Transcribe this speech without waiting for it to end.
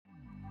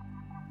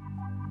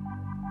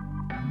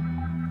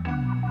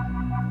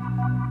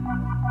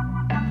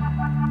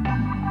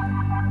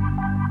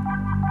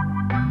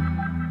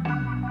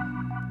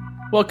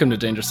Welcome to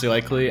Dangerously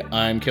Likely.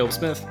 I'm Caleb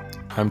Smith.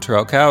 I'm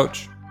Terrell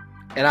Couch.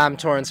 And I'm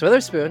Torrance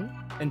Witherspoon.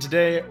 And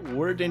today,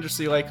 we're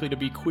dangerously likely to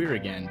be queer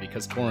again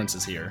because Torrance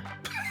is here.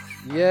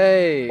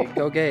 Yay,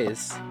 go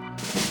gays.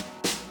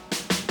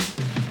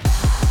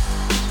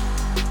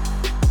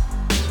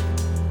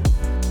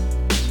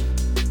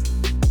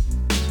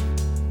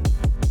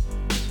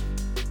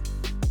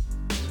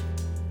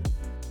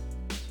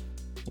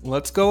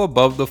 Let's go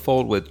above the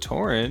fold with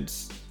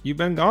Torrance. You've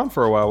been gone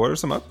for a while. What are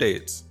some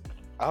updates?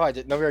 Oh, I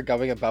didn't know we were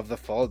going above the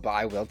fold, but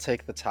I will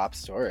take the top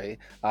story.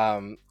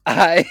 As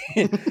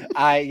you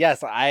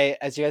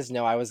guys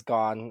know, I was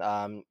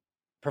gone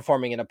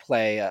performing in a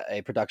play,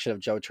 a production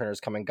of Joe Turner's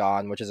Come and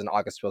Gone, which is an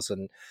August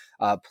Wilson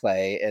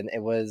play, and I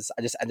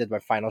just ended my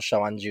final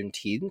show on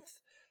Juneteenth,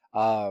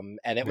 and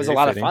it was a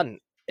lot of fun.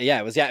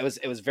 It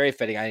was very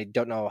fitting. I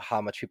don't know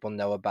how much people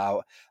know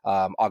about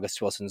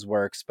August Wilson's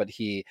works, but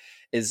he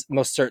is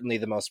most certainly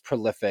the most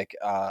prolific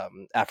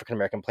African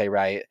American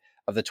playwright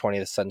of the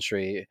 20th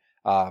century.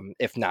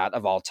 If not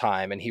of all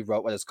time. And he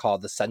wrote what is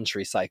called the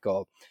Century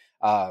Cycle,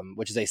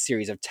 which is a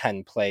series of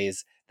 10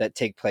 plays that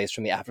take place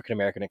from the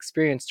African-American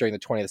experience during the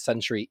 20th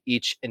century,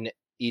 each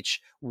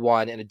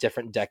one in a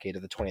different decade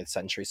of the 20th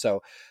century.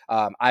 So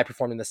I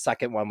performed in the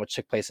second one, which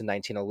took place in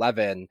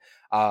 1911,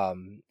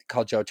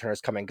 called Joe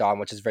Turner's Come and Gone,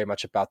 which is very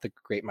much about the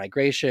Great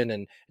Migration.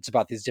 And it's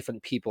about these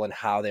different people and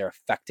how they're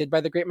affected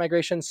by the Great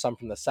Migration, some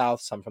from the South,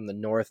 some from the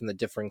North, and the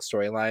differing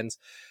storylines,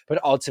 but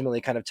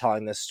ultimately kind of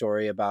telling this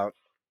story about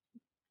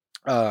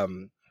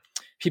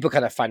people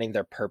kind of finding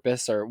their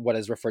purpose, or what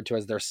is referred to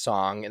as their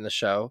song in the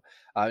show.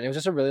 And it was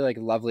just a really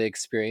lovely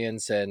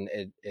experience, and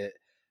it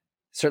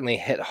certainly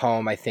hit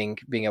home, I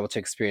think, being able to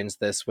experience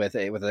this with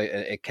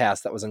a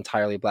cast that was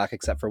entirely Black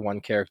except for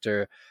one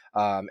character,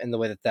 and the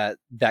way that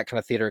kind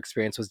of theater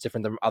experience was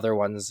different than other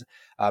ones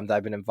that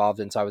I've been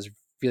involved in. So I was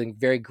feeling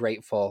very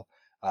grateful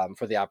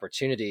for the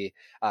opportunity.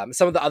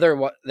 Some of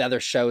the other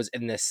shows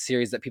in this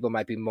series that people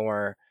might be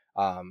more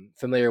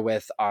familiar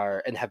with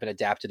and have been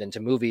adapted into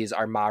movies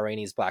are Ma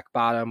Rainey's Black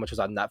Bottom, which was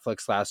on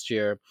Netflix last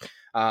year,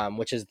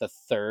 which is the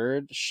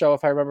third show,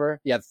 if I remember.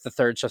 Yeah, it's the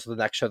third show, so the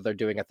next show they're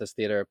doing at this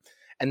theater.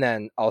 And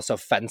then also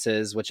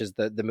Fences, which is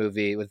the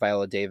movie with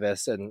Viola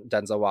Davis and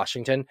Denzel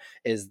Washington,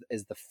 is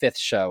the fifth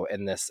show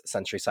in this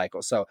Century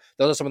Cycle. So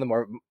those are some of the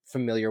more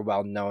familiar,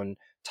 well-known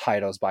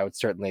titles, but I would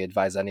certainly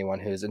advise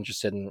anyone who's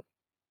interested in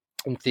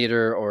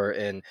theater or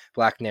in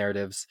Black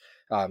narratives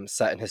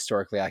set in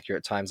historically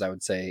accurate times, I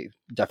would say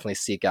definitely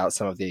seek out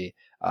some of the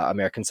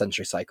American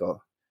Century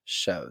Cycle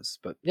shows.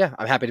 But yeah,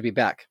 I'm happy to be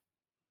back.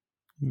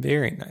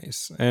 Very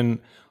nice. And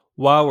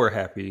while we're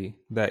happy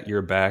that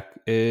you're back,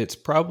 it's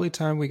probably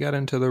time we got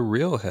into the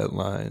real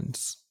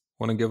headlines.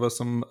 Want to give us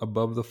some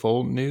above the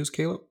fold news,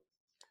 Caleb?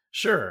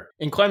 Sure.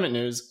 In climate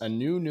news, a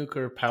new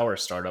nuclear power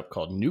startup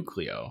called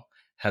Nucleo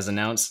has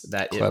announced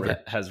that it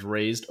has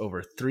raised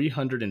over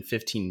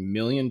 $315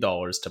 million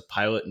to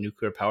pilot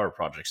nuclear power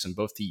projects in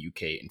both the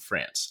UK and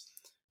France.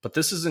 But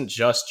this isn't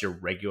just your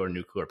regular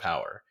nuclear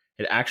power.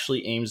 It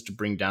actually aims to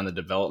bring down the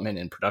development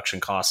and production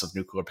costs of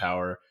nuclear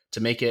power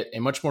to make it a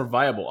much more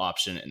viable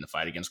option in the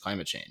fight against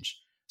climate change.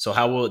 So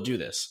how will it do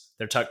this?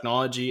 Their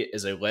technology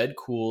is a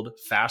lead-cooled,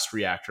 fast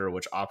reactor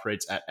which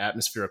operates at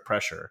atmospheric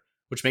pressure,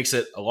 which makes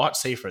it a lot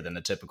safer than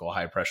the typical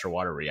high-pressure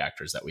water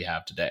reactors that we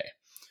have today.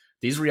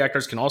 These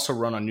reactors can also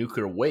run on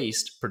nuclear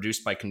waste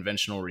produced by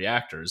conventional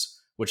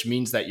reactors, which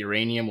means that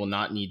uranium will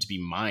not need to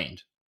be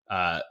mined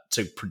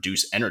to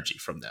produce energy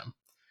from them.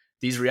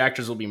 These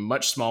reactors will be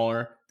much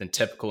smaller than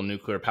typical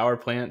nuclear power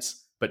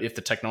plants, but if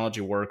the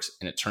technology works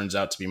and it turns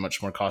out to be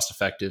much more cost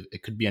effective,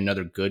 it could be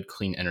another good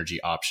clean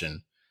energy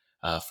option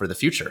for the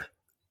future.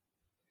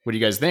 What do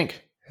you guys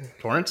think?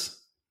 Torrance?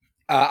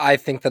 I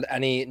think that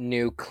any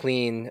new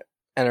clean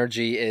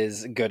energy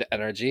is good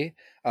energy.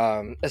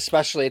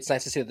 Especially, it's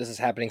nice to see that this is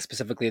happening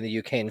specifically in the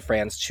UK and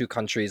France, two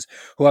countries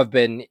who have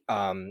been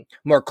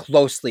more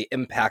closely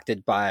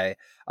impacted by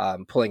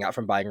pulling out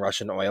from buying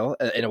Russian oil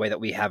in a way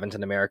that we haven't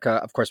in America.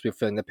 Of course, we're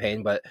feeling the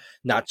pain, but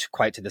not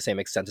quite to the same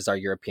extent as our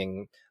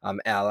European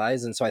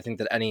allies. And so I think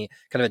that any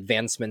kind of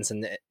advancements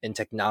in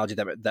technology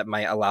that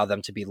might allow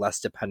them to be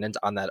less dependent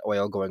on that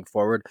oil going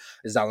forward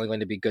is not only going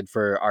to be good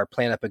for our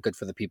planet, but good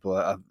for the people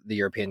of the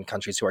European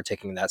countries who are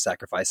taking that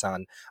sacrifice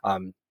on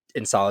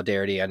in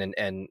solidarity and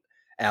in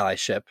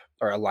allyship,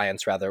 or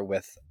alliance rather,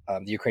 with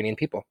the Ukrainian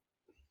people.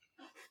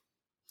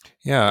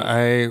 Yeah,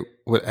 I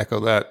would echo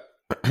that.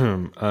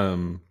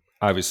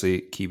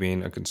 Obviously,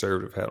 keeping a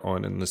conservative hat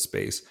on in this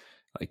space,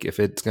 like if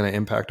it's going to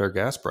impact our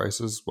gas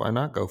prices, why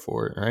not go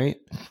for it, right?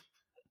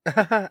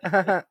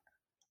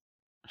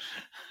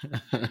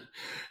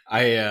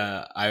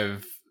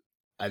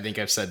 I think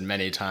I've said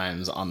many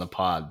times on the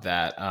pod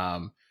that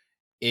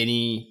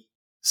any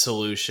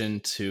solution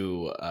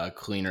to a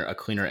cleaner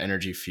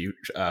energy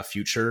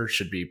future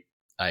should be,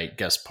 I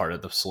guess, part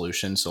of the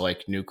solution. So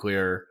like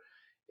nuclear,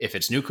 if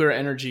it's nuclear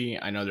energy,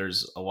 I know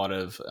there's a lot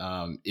of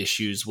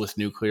issues with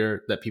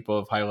nuclear that people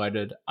have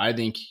highlighted. I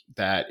think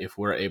that if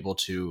we're able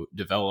to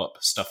develop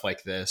stuff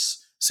like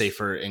this,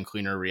 safer and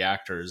cleaner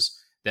reactors,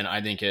 then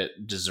I think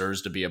it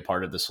deserves to be a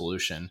part of the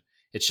solution.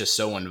 It's just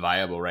so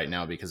unviable right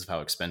now because of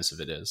how expensive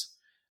it is.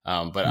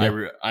 But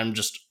yeah. I'm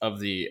just of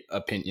the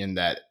opinion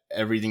that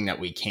everything that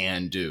we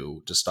can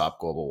do to stop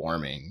global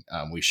warming,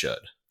 we should.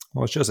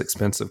 Well, it's just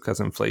expensive because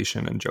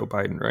inflation and Joe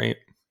Biden, right?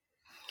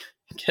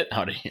 Get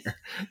out of here.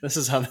 This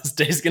is how this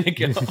day's gonna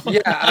go. Yeah,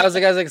 I was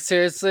like,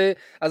 seriously?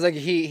 I was like,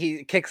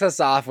 he kicks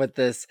us off with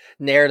this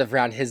narrative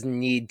around his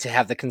need to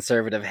have the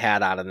conservative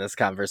hat on in this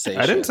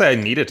conversation. I didn't say I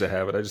needed to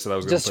have it. I just said I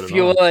was going to put it on. Just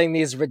fueling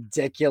these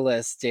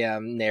ridiculous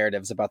damn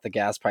narratives about the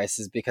gas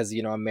prices because,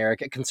 you know,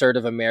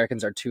 conservative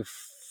Americans are too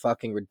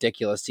fucking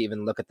ridiculous to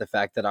even look at the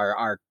fact that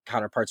our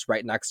counterparts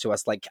right next to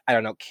us, like, I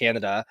don't know,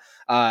 Canada,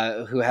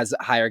 who has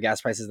higher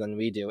gas prices than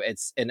we do.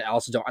 And I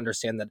also don't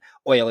understand that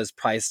oil is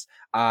priced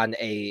on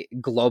a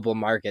global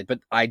market, but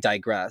I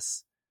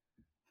digress.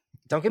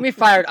 Don't get me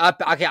fired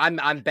up. Okay,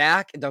 I'm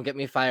back. Don't get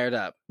me fired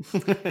up.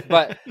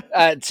 But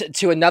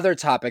to another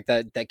topic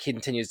that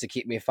continues to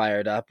keep me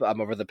fired up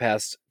over the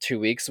past 2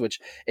 weeks, which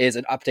is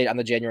an update on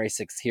the January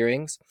 6th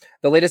hearings.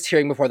 The latest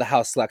hearing before the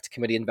House Select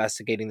Committee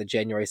investigating the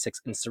January 6th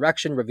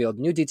insurrection revealed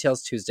new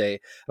details Tuesday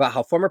about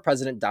how former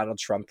President Donald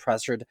Trump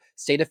pressured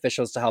state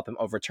officials to help him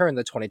overturn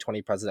the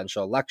 2020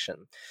 presidential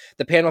election.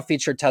 The panel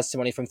featured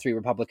testimony from 3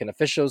 Republican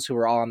officials who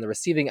were all on the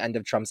receiving end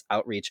of Trump's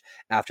outreach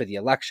after the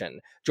election.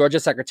 Georgia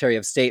Secretary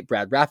of State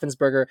Brad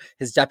Raffensperger,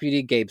 his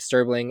deputy Gabe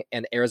Sterling,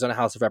 and Arizona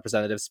House of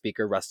Representatives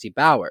Speaker Rusty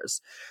Bowers.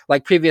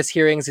 Like previous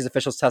hearings, these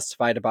officials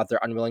testified about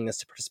their unwillingness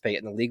to participate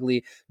in the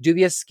legally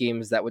dubious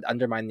schemes that would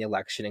undermine the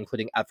election,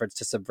 including efforts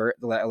to subvert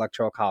the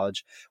Electoral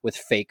College with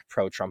fake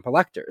pro-Trump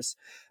electors.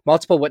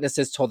 Multiple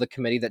witnesses told the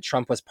committee that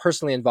Trump was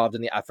personally involved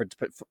in the effort to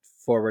put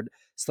forward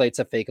slates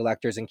of fake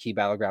electors in key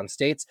battleground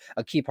states,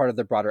 a key part of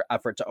the broader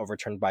effort to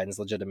overturn Biden's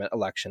legitimate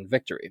election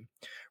victory.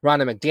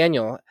 Ronna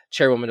McDaniel,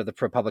 chairwoman of the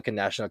Republican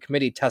National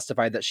Committee,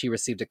 testified that she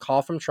received a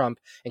call from Trump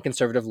and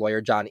conservative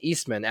lawyer John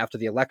Eastman after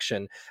the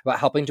election about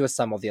helping to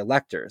assemble the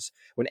electors.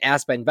 When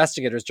asked by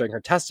investigators during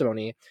her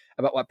testimony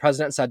about what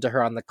President said to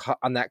her on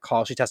that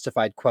call, she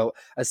testified, quote,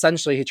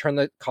 essentially, he turned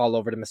the call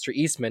over to Mr.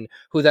 Eastman,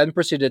 who then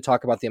proceeded to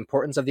talk about the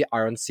importance of the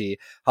RNC,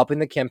 helping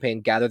the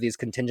campaign gather these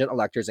contingent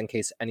electors in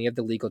case any of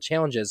the legal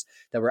challenges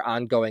that were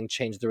ongoing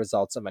changed the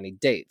results of any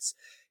dates.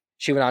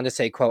 She went on to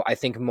say, quote, I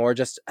think more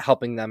just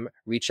helping them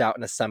reach out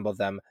and assemble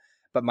them.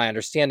 But my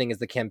understanding is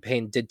the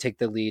campaign did take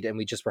the lead and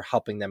we just were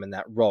helping them in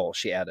that role,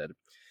 she added.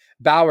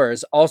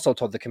 Bowers also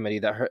told the committee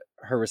that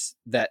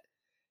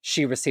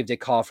he received a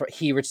call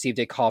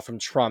from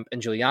Trump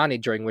and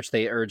Giuliani, during which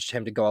they urged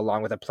him to go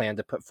along with a plan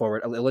to put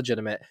forward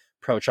illegitimate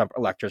pro-Trump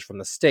electors from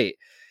the state.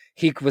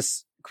 He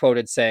was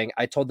quoted saying,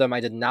 I told them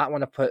I did not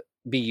want to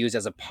be used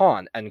as a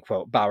pawn, end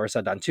quote, Bowers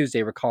said on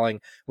Tuesday,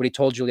 recalling what he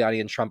told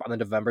Giuliani and Trump on the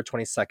November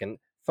 22nd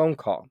phone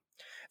call.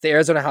 The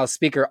Arizona House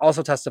Speaker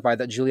also testified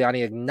that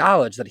Giuliani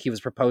acknowledged that what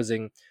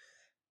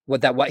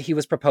he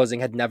was proposing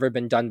had never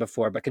been done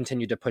before, but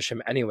continued to push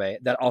him anyway.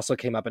 That also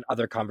came up in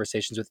other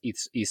conversations with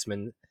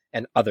Eastman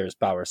and others,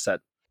 Bowers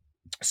said.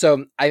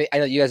 So I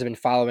know you guys have been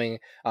following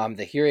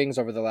the hearings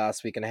over the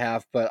last week and a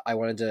half, but I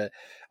wanted to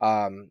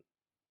kind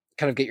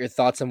of get your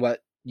thoughts on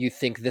what you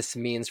think this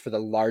means for the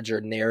larger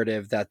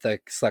narrative that the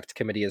Select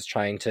Committee is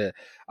trying to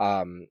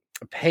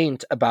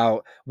paint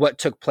about what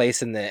took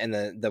place in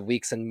the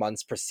weeks and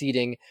months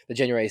preceding the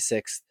January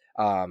 6th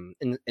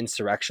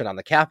insurrection on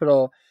the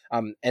Capitol,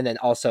 and then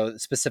also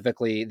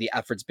specifically the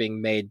efforts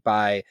being made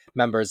by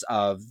members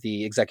of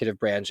the executive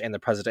branch and the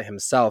president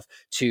himself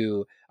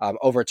to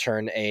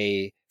overturn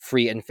a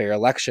free and fair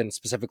election,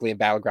 specifically in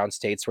battleground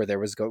states where there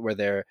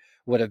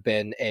would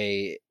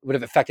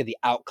have affected the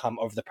outcome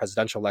of the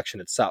presidential election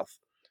itself.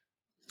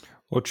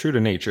 Well, true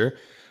to nature,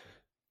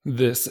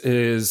 this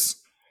is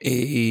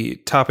a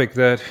topic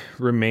that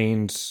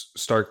remains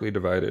starkly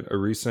divided. A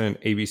recent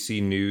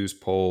ABC News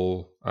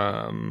poll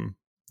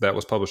that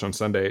was published on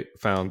Sunday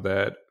found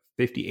that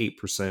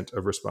 58%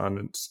 of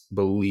respondents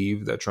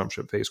believe that Trump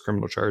should face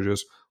criminal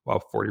charges,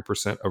 while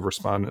 40% of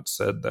respondents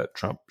said that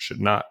Trump should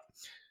not.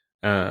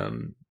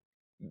 And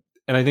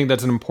I think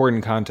that's an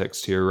important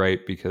context here,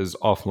 right? Because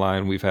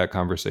offline, we've had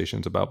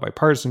conversations about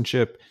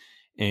bipartisanship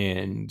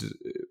and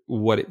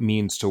what it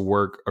means to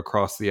work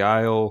across the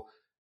aisle.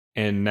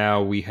 And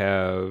now we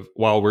have,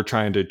 while we're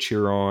trying to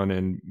cheer on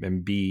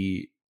and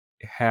be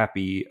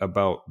happy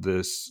about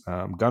this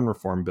gun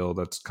reform bill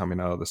that's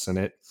coming out of the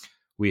Senate,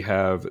 we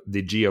have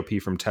the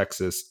GOP from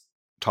Texas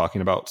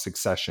talking about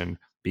succession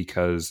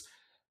because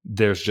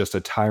there's just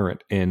a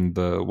tyrant in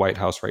the White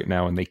House right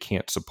now and they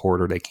can't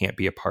support or they can't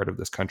be a part of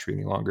this country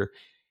any longer.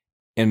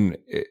 And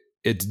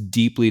it's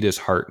deeply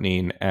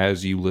disheartening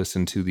as you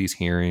listen to these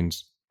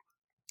hearings,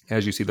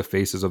 as you see the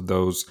faces of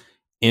those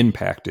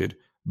impacted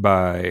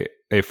by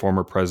a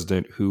former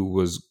president who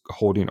was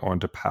holding on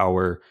to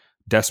power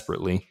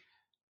desperately.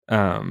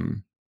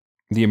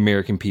 The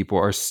American people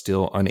are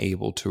still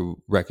unable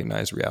to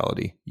recognize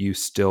reality. You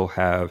still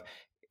have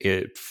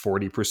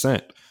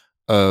 40%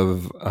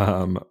 of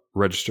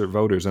registered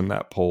voters in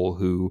that poll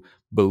who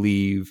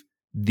believe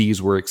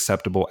these were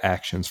acceptable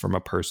actions from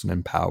a person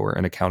in power,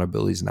 and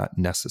accountability is not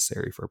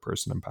necessary for a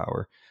person in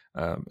power.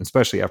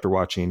 especially after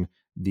watching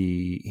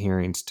the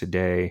hearings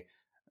today.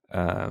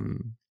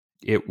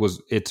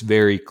 It's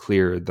very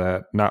clear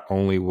that not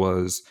only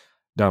was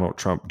Donald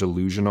Trump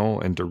delusional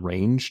and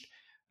deranged,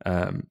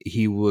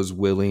 he was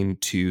willing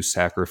to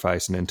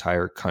sacrifice an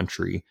entire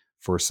country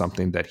for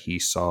something that he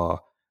saw,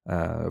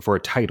 for a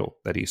title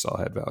that he saw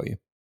had value.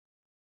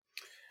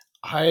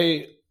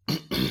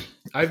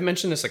 I've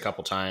mentioned this a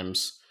couple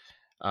times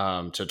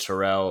to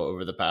Terrell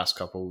over the past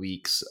couple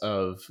weeks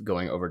of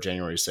going over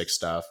January 6th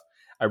stuff.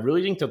 I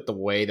really think that the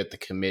way that the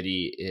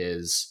committee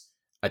is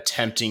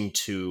attempting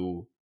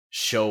to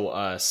show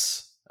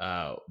us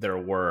their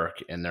work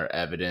and their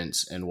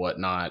evidence and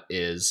whatnot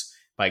is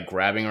by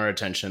grabbing our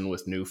attention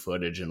with new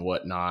footage and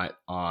whatnot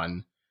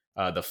on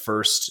the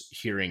first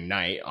hearing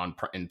night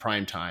in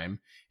prime time.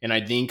 And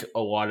I think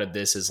a lot of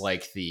this is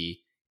like the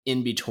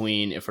in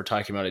between, if we're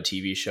talking about a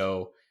TV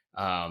show,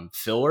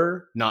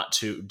 filler, not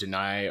to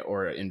deny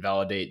or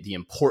invalidate the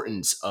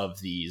importance of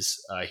these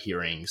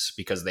hearings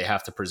because they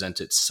have to present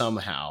it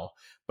somehow.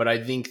 But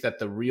I think that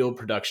the real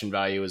production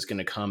value is going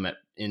to come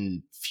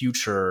in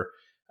future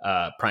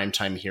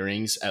primetime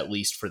hearings, at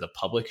least for the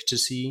public to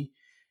see.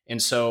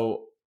 And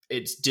so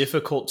it's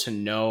difficult to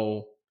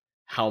know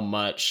how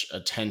much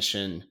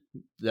attention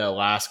the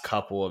last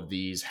couple of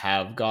these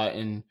have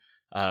gotten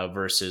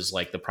versus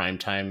like the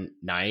primetime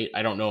night.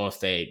 I don't know if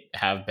they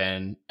have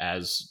been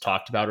as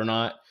talked about or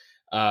not,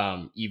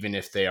 even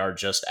if they are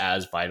just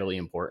as vitally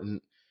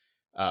important.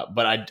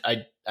 But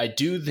I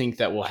do think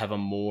that we'll have a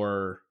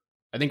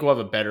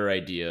better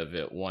idea of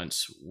it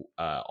once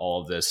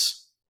all of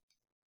this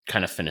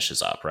kind of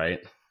finishes up, right?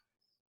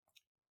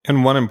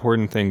 And one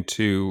important thing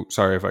too,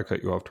 sorry if I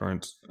cut you off,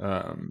 Torrance.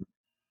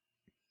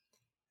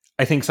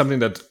 I think something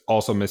that's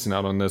also missing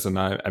out on this, and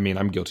I mean,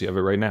 I'm guilty of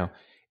it right now,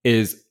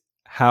 is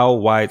how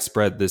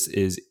widespread this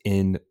is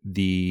in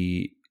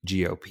the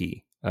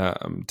GOP.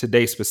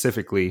 Today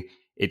specifically,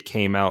 it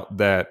came out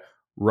that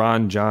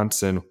Ron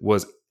Johnson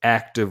was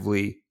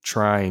actively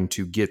trying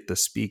to get the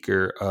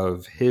speaker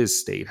of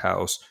his state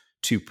house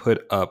to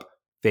put up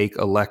fake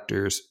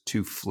electors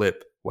to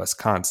flip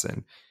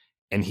Wisconsin.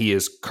 And he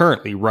is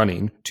currently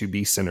running to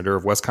be senator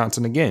of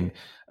Wisconsin again.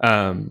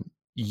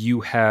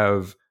 You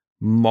have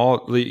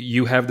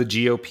the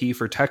GOP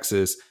for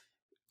Texas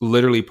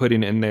literally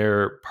putting in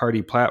their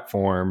party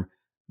platform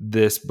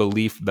this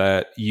belief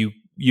that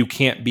you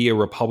can't be a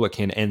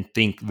Republican and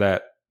think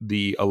that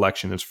the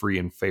election is free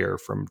and fair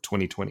from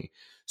 2020.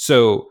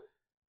 So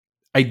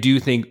I do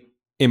think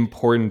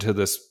important to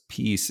this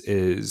piece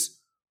is,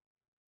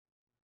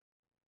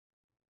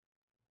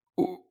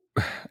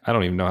 I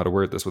don't even know how to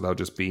word this without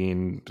just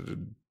being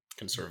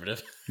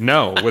conservative.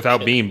 No,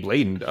 without being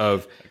blatant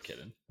of, I'm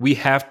kidding.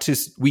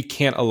 We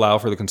can't allow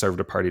for the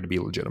Conservative Party to be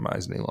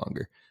legitimized any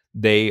longer.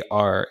 They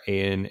are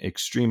an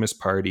extremist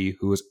party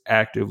who is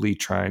actively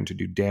trying to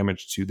do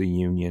damage to the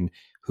union,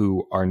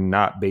 who are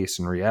not based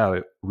in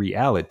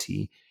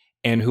reality,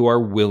 and who are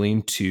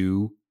willing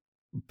to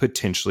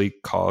potentially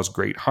cause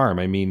great harm.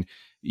 I mean,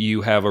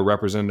 you have a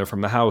representative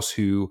from the House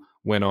who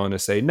went on to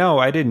say, no,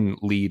 I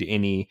didn't lead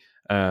any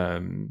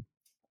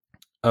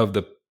of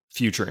the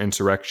future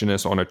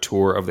insurrectionists on a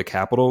tour of the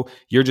Capitol.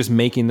 You're just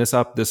making this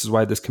up. This is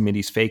why this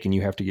committee's fake, and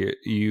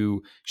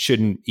you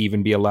shouldn't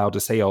even be allowed to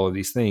say all of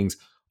these things,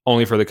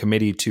 only for the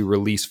committee to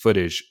release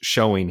footage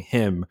showing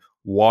him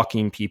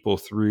walking people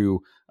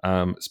through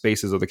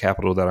spaces of the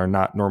Capitol that are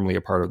not normally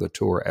a part of the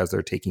tour as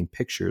they're taking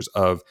pictures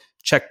of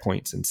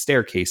checkpoints and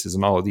staircases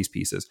and all of these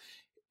pieces.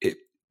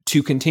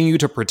 To continue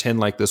to pretend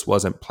like this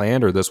wasn't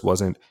planned or this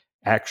wasn't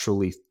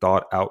actually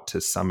thought out to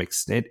some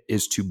extent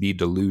is to be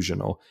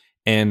delusional.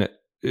 And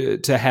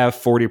to have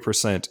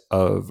 40%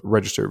 of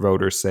registered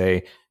voters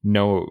say,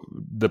 no,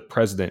 the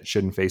president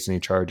shouldn't face any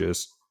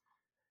charges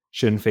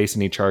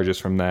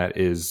from that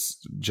is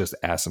just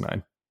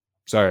asinine.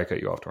 Sorry, I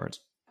cut you off, Torrance.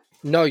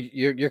 No,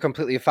 you're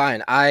completely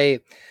fine.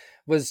 I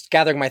was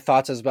gathering my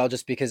thoughts as well,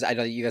 just because I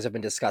know that you guys have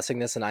been discussing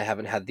this and I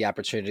haven't had the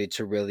opportunity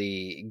to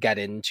really get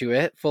into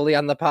it fully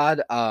on the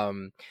pod.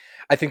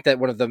 I think that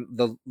one of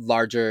the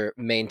larger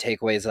main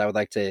takeaways that I would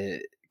like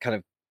to kind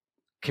of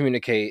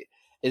communicate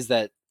is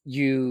that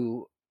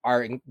you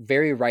are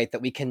very right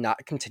that we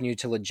cannot continue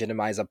to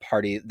legitimize a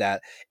party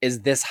that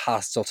is this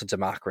hostile to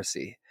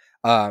democracy,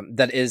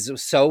 that is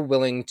so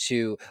willing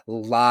to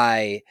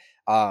lie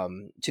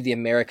to the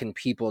American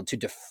people, to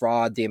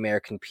defraud the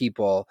American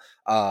people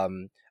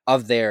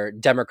of their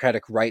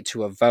democratic right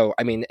to a vote.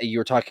 I mean, you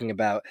were talking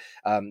about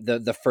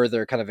the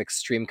further kind of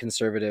extreme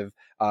conservative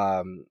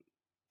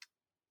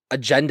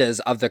agendas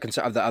of the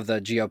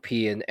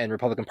GOP and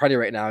Republican Party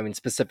right now. I mean,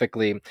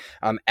 specifically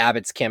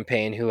Abbott's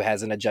campaign, who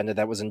has an agenda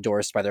that was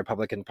endorsed by the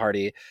Republican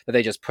Party that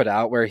they just put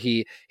out, where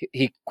he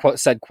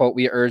said, quote,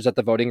 "We urge that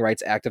the Voting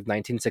Rights Act of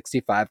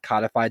 1965,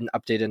 codified and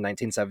updated in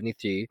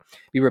 1973,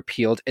 be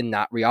repealed and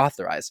not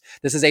reauthorized."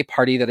 This is a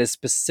party that is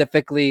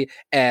specifically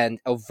and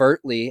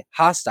overtly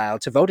hostile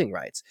to voting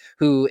rights,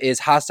 who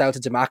is hostile to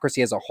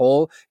democracy as a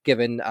whole,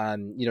 given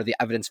the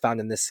evidence found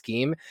in this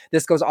scheme.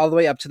 This goes all the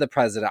way up to the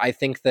president. I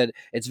think that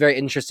it's very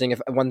interesting.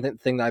 If one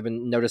thing that I've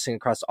been noticing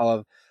across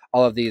all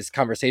of these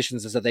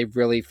conversations is that they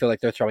really feel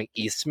like they're throwing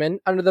Eastman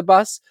under the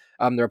bus.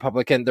 The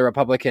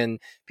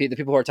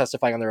people who are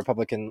testifying on the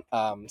Republican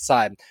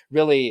side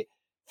really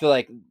feel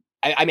like,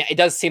 I mean, it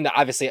does seem that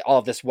obviously all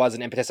of this was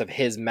an impetus of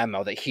his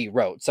memo that he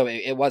wrote. So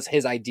it was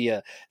his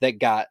idea that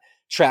got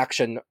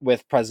traction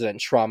with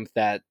President Trump,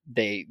 that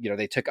they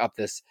took up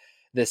this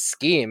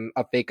scheme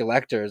of fake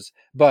electors.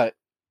 But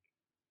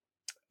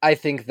I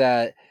think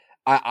that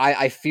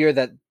I fear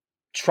that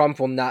Trump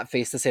will not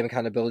face the same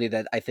accountability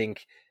that I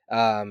think,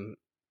 quite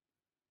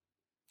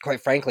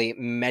frankly,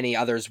 many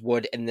others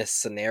would in this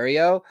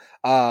scenario.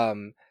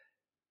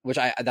 Which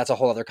that's a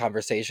whole other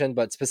conversation,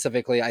 but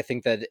specifically, I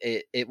think that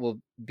it will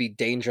be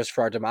dangerous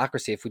for our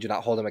democracy if we do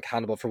not hold him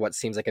accountable for what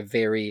seems like a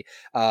very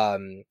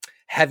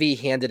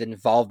heavy-handed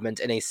involvement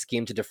in a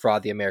scheme to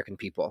defraud the American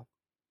people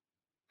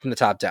from the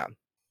top down.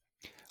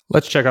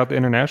 Let's check out the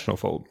international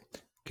fold.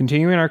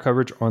 Continuing our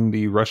coverage on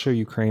the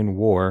Russia-Ukraine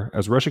war,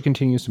 as Russia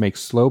continues to make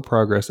slow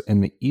progress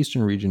in the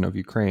eastern region of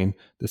Ukraine,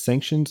 the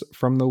sanctions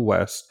from the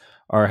West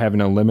are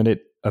having a limited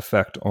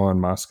effect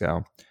on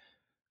Moscow.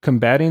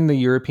 Combating the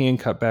European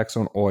cutbacks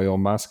on oil,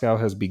 Moscow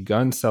has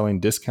begun selling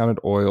discounted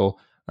oil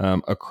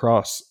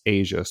across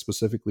Asia,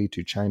 specifically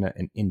to China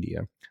and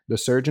India. The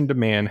surge in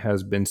demand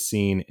has been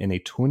seen in a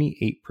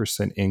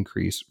 28%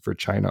 increase for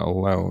China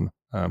alone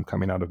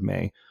coming out of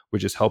May,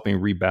 which is helping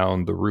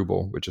rebound the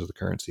ruble, which is the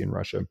currency in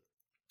Russia,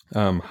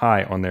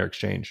 high on their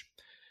exchange.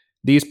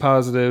 These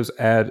positives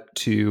add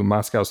to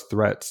Moscow's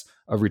threats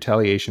of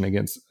retaliation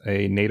against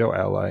a NATO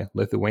ally,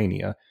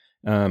 Lithuania,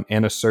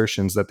 and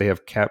assertions that they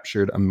have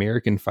captured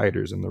American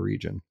fighters in the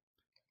region.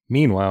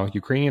 Meanwhile,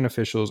 Ukrainian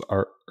officials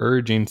are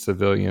urging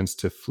civilians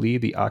to flee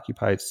the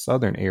occupied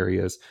southern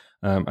areas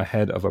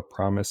ahead of a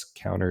promised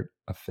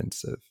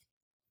counteroffensive.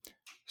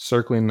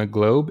 Circling the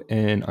globe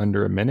in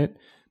under a minute,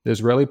 the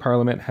Israeli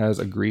parliament has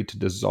agreed to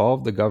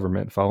dissolve the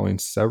government following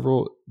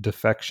several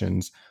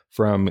defections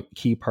from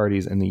key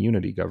parties in the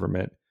unity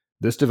government.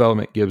 This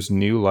development gives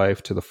new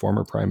life to the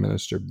former Prime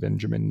Minister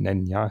Benjamin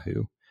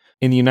Netanyahu.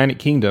 In the United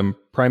Kingdom,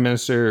 Prime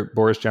Minister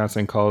Boris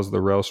Johnson calls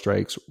the rail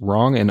strikes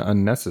wrong and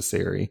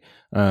unnecessary,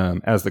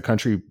 as the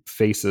country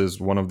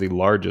faces one of the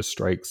largest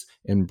strikes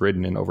in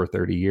Britain in over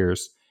 30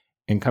 years.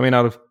 And coming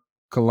out of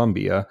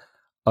Colombia,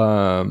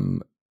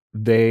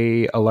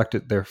 they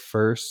elected their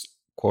first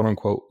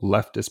quote-unquote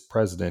leftist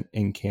president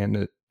in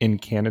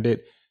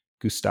candidate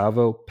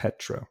Gustavo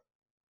Petro.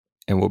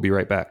 And we'll be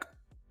right back.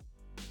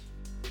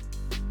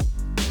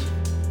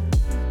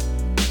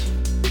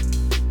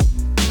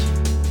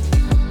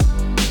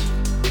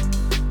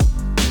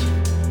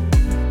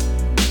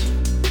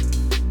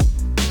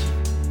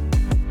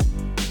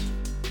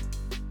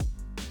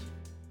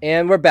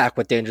 And we're back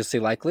with Dangerously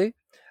Likely.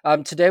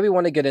 Today we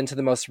want to get into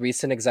the most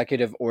recent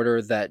executive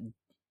order that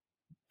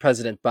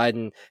President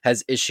Biden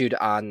has issued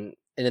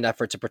in an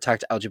effort to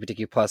protect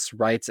LGBTQ plus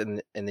rights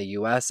in the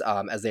U.S.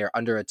 As they are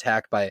under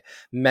attack by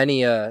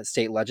many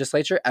state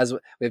legislature. As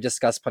we've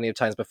discussed plenty of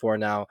times before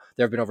now,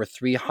 there have been over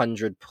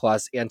 300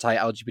 plus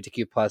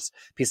anti-LGBTQ plus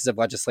pieces of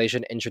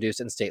legislation introduced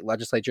in state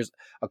legislatures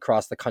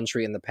across the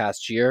country in the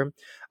past year,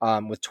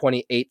 with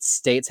 28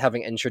 states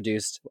having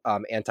introduced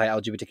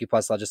anti-LGBTQ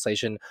plus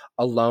legislation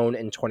alone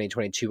in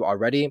 2022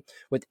 already,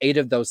 with 8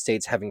 of those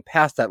states having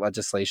passed that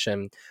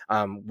legislation,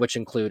 which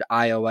include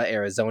Iowa,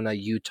 Arizona,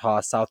 Utah,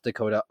 South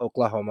Dakota,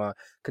 Oklahoma,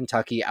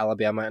 Kentucky,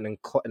 Alabama,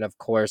 and of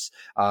course,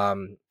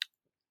 the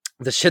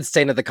shit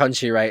stain of the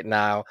country right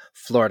now,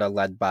 Florida,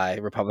 led by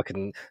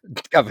Republican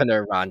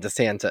Governor Ron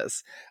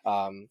DeSantis,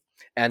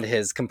 and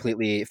his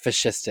completely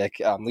fascistic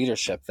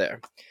leadership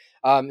there.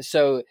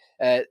 So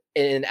in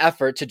an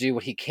effort to do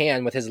what he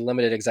can with his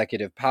limited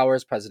executive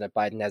powers, President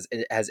Biden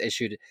has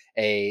issued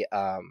a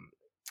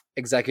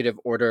executive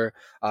order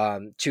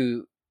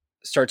to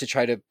start to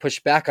try to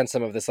push back on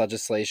some of this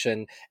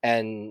legislation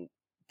and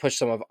push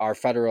some of our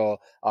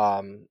federal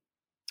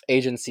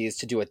agencies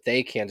to do what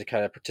they can to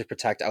kind of to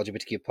protect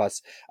LGBTQ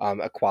plus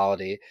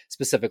equality,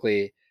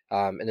 specifically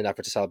in an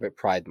effort to celebrate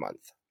Pride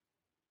Month.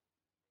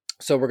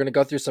 So we're going to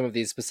go through some of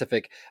these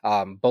specific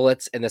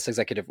bullets in this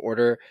executive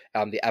order,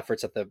 the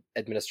efforts that the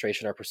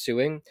administration are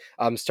pursuing,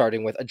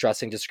 starting with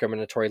addressing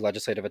discriminatory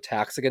legislative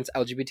attacks against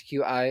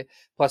LGBTQI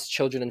plus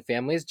children and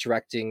families,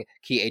 directing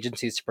key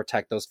agencies to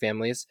protect those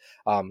families.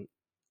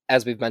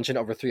 As we've mentioned,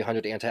 over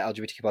 300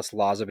 anti-LGBTQ plus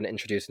laws have been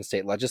introduced in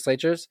state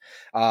legislatures,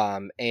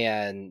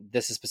 and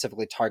this is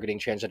specifically targeting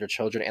transgender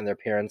children and their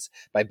parents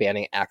by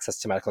banning access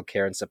to medical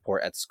care and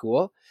support at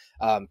school.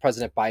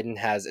 President Biden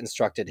has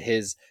instructed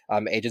his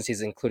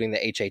agencies, including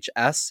the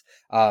HHS,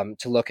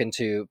 to look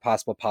into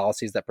possible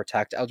policies that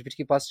protect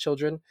LGBTQ plus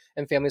children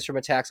and families from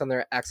attacks on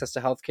their access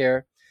to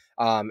healthcare,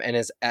 and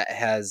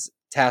has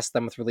tasked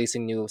them with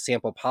releasing new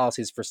sample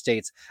policies for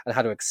states on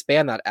how to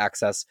expand that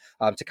access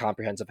to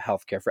comprehensive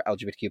health care for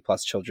LGBTQ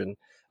plus children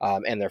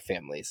and their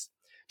families.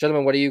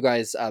 Gentlemen, what do you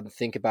guys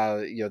think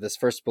about this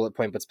first bullet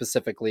point, but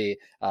specifically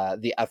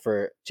the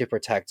effort to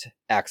protect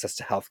access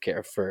to health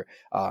care for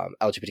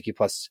LGBTQ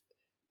plus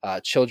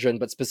children,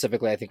 but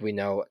specifically I think we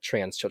know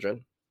trans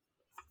children?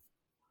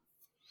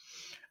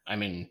 I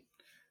mean,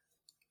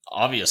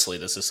 obviously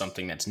this is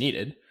something that's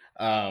needed.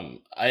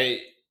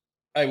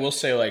 I will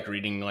say, like,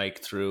 reading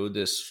like through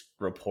this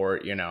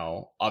report,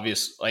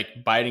 like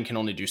Biden can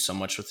only do so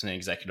much with an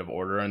executive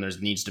order, and there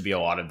needs to be a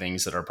lot of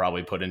things that are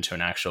probably put into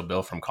an actual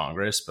bill from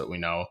Congress. But we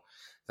know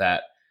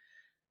that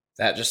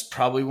just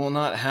probably will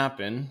not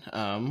happen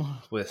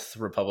with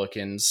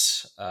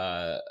Republicans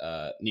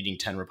needing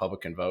 10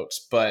 Republican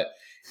votes. But,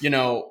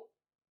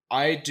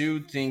 I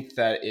do think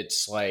that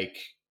it's like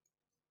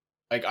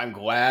I'm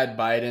glad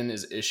Biden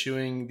is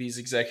issuing these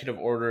executive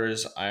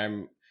orders.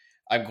 I'm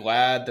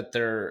glad that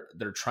they're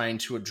trying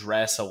to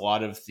address a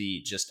lot of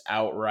the just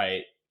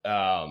outright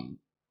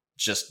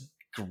just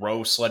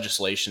gross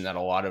legislation that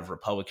a lot of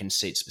Republican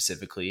states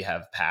specifically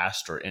have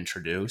passed or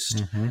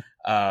introduced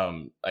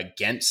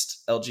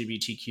against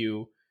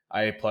LGBTQI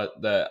plus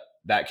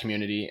that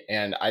community.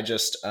 And I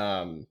just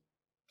I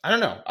don't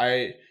know.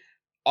 I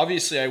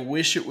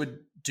wish it would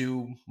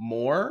do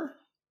more,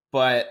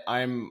 but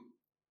I'm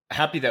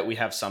happy that we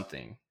have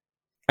something.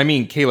 I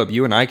mean, Caleb,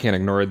 you and I can't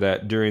ignore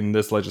that during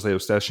this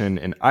legislative session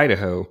in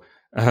Idaho,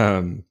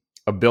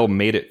 a bill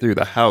made it through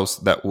the House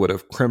that would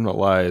have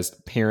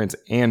criminalized parents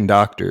and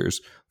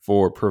doctors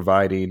for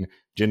providing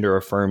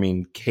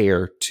gender-affirming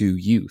care to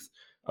youth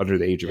under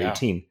the age of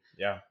 18.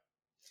 Yeah.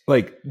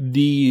 Like,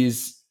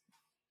 these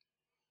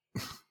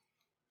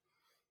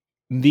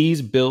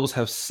bills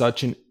have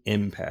such an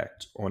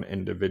impact on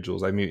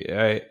individuals. I mean,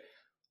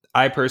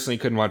 I personally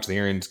couldn't watch the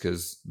hearings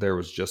because there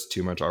was just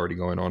too much already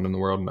going on in the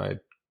world, and I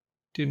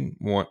didn't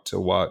want to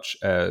watch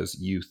as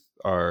youth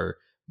are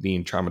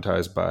being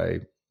traumatized by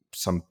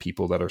some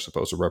people that are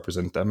supposed to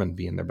represent them and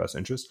be in their best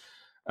interest.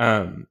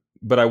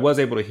 But I was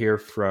able to hear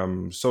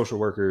from social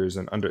workers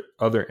and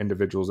other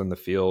individuals in the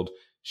field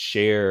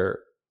share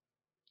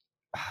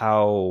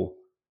how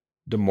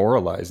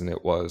demoralizing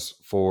it was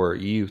for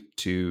youth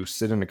to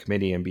sit in a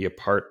committee and be a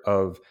part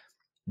of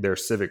their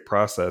civic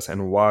process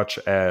and watch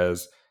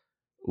as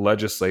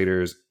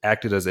legislators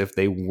acted as if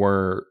they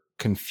were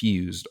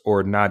confused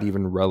or not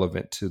even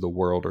relevant to the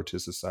world or to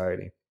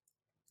society.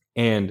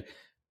 And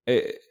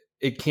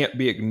it can't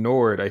be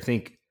ignored. I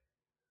think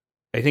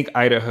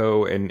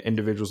Idaho and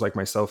individuals like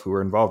myself who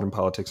are involved in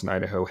politics in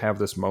Idaho have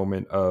this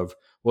moment of,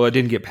 well, it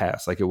didn't get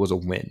passed, like it was a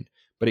win,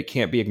 but it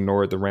can't be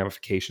ignored, the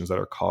ramifications that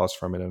are caused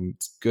from it. And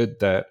it's good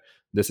that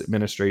this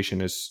administration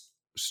is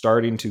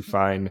starting to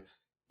find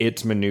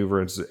its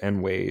maneuvers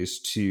and ways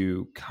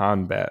to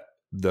combat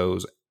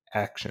those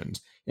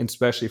actions, and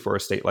especially for a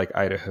state like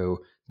Idaho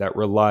that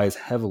relies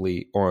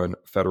heavily on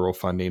federal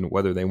funding,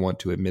 whether they want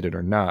to admit it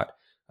or not.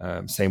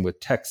 Same with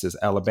Texas,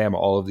 Alabama,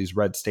 all of these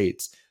red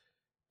states.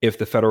 If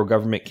the federal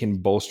government can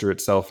bolster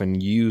itself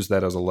and use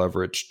that as a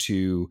leverage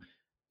to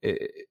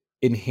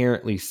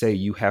inherently say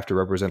you have to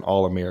represent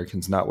all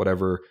Americans, not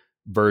whatever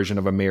version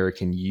of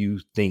American you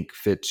think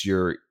fits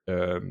your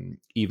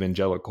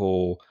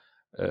evangelical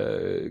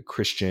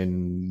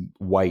Christian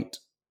white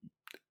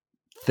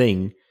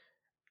thing,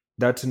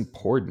 that's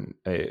important.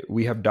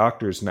 We have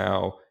doctors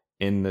now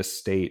in this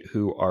state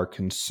who are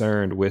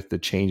concerned with the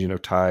changing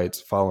of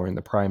tides following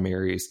the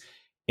primaries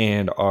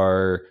and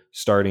are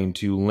starting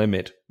to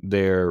limit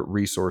their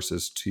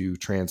resources to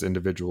trans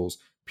individuals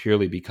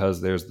purely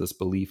because there's this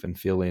belief and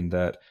feeling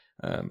that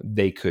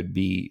they could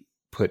be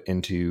put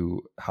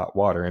into hot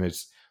water. And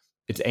it's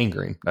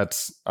angering.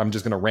 I'm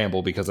just going to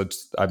ramble because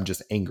I'm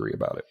just angry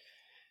about it.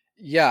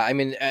 Yeah, I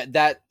mean,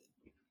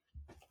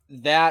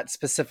 that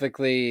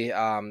specifically,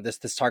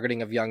 this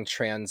targeting of young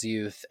trans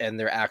youth and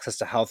their access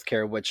to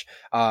healthcare, which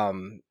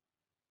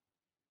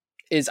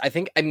is, I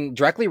think,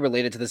 directly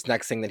related to this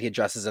next thing that he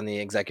addresses in the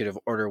executive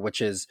order,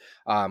 which is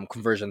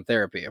conversion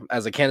therapy.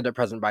 As a candidate,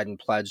 President Biden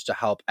pledged to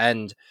help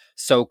end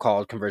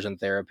so-called conversion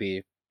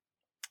therapy,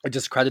 a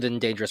discredited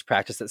and dangerous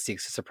practice that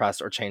seeks to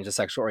suppress or change the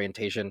sexual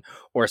orientation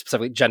or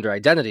specifically gender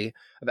identity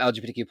of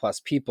LGBTQ plus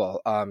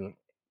people.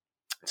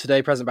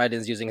 Today, President Biden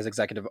is using his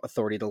executive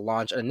authority to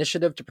launch an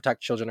initiative to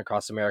protect children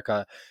across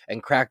America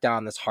and crack down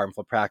on this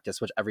harmful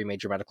practice, which every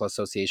major medical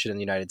association in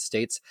the United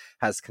States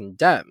has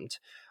condemned.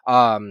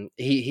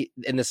 He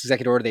in this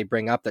executive order, they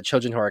bring up that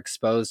children who are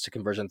exposed to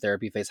conversion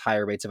therapy face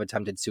higher rates of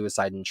attempted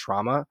suicide and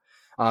trauma,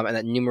 and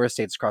that numerous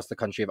states across the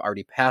country have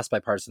already passed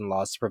bipartisan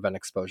laws to prevent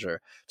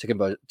exposure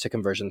to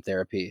conversion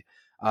therapy.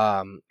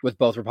 With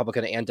both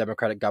Republican and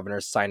Democratic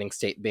governors signing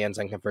state bans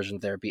on conversion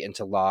therapy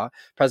into law.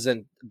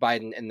 President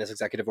Biden, in this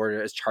executive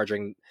order, is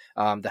charging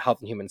the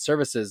Health and Human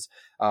Services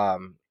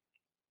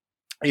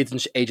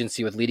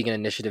agency with leading an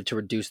initiative to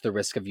reduce the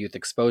risk of youth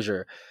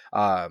exposure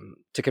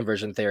to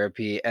conversion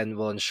therapy, and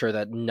will ensure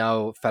that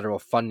no federal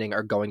funding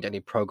are going to any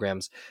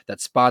programs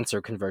that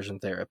sponsor conversion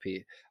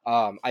therapy.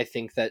 I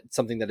think that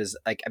something that is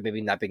like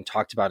maybe not being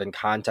talked about in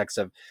context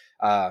of,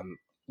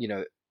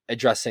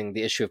 addressing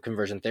the issue of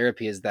conversion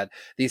therapy is that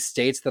these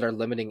states that are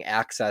limiting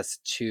access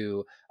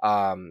to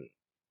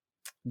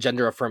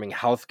gender affirming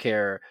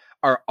healthcare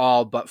are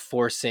all but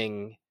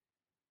forcing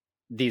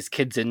these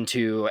kids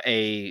into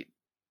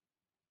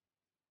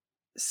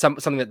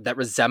something that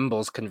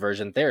resembles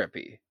conversion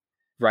therapy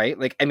right?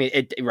 Like, I mean,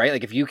 right?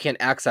 Like, if you can't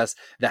access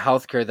the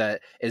healthcare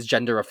that is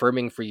gender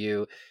affirming for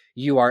you,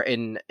 you are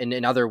in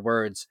other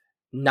words,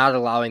 not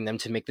allowing them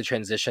to make the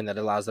transition that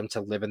allows them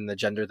to live in the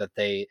gender that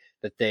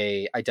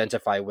they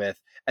identify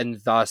with,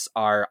 and thus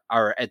are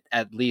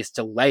at least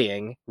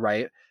delaying,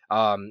 right?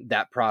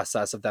 That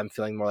process of them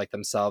feeling more like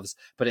themselves,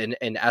 but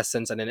in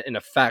essence and in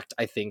effect,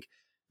 I think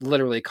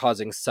literally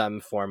causing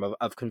some form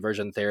of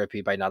conversion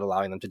therapy by not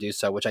allowing them to do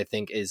so, which I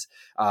think is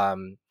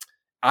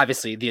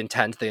obviously the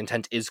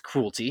intent is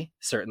cruelty,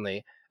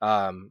 certainly,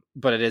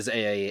 but it is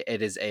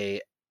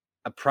a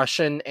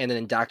oppression and an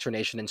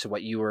indoctrination into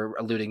what you were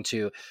alluding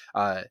to,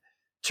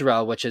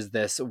 Terrell, which is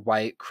this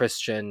white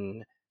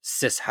Christian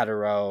cis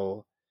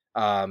hetero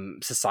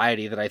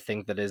society that I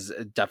think that is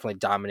definitely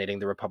dominating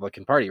the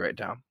Republican Party right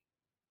now.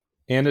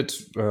 And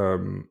it's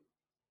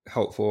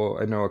helpful.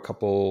 I know a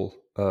couple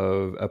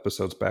of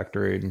episodes back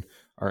during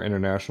our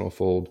international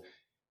fold,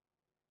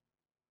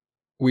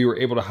 we were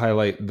able to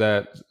highlight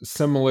that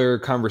similar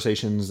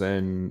conversations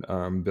and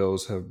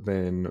bills have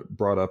been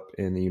brought up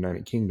in the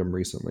United Kingdom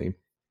recently.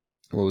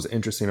 What was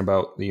interesting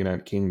about the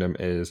United Kingdom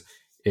is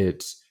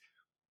it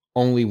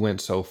only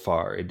went so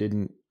far. It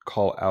didn't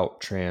call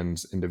out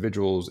trans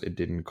individuals. It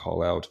didn't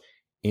call out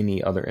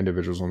any other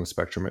individuals on the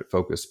spectrum. It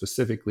focused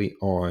specifically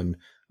on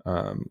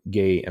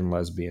gay and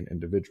lesbian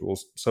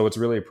individuals. So it's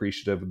really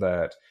appreciative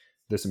that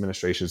this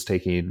administration is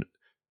taking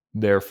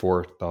their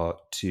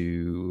forethought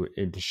to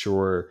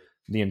ensure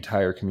the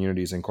entire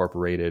community is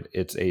incorporated.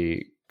 It's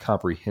a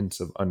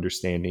comprehensive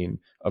understanding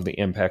of the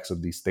impacts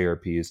of these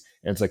therapies,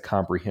 and it's a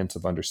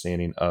comprehensive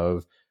understanding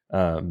of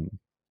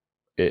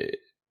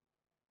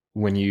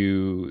when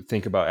you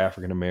think about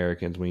African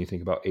Americans, when you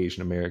think about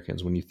Asian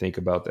Americans, when you think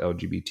about the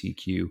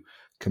LGBTQ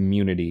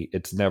community,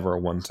 it's never a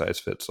one size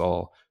fits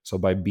all. So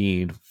by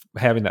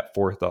having that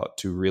forethought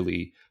to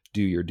really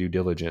do your due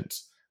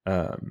diligence,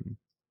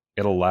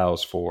 it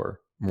allows for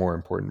more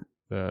important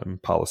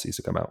policies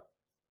to come out.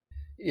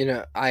 You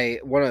know, I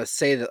want to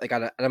say that, like,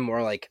 on a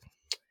more like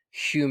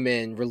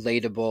human,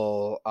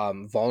 relatable,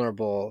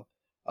 vulnerable,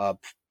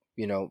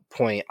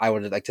 point, I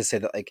would like to say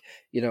that, like,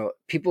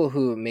 people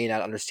who may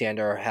not understand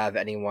or have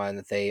anyone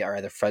that they are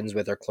either friends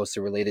with or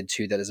closely related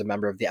to that is a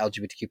member of the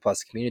LGBTQ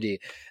plus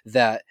community,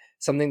 that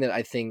something that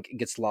I think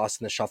gets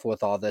lost in the shuffle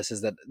with all this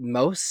is that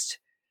most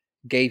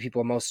gay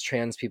people, most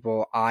trans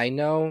people I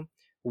know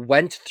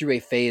went through a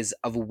phase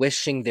of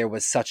wishing there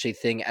was such a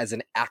thing as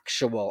an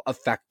actual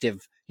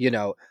effective,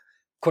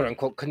 quote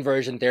unquote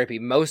conversion therapy.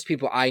 Most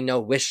people I know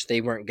wish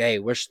they weren't gay,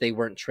 wish they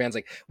weren't trans.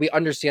 Like, we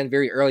understand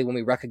very early when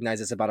we recognize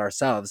this about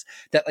ourselves,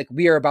 that like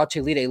we are about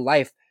to lead a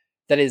life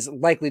that is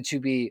likely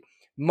to be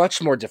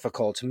much more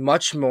difficult,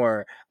 much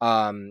more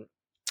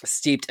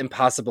steeped in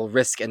possible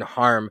risk and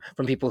harm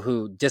from people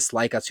who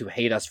dislike us, who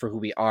hate us for who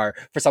we are,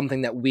 for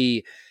something that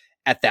we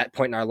at that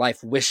point in our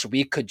life wish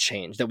we could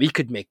change, that we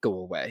could make go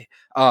away.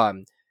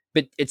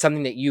 But it's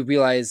something that you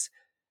realize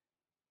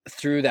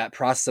through that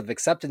process of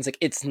acceptance, like,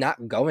 it's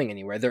not going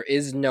anywhere. There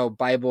is no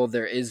Bible,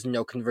 there is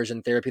no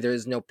conversion therapy, there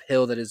is no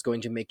pill that is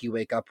going to make you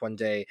wake up one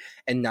day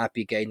and not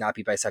be gay, not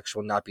be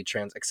bisexual, not be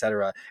trans,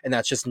 etc. And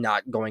that's just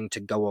not going to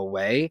go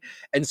away.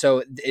 And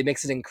so it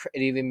makes it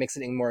even makes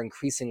it more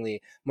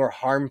increasingly more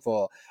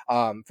harmful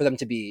for them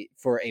to be,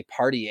 for a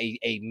party,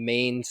 a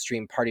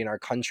mainstream party in our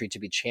country, to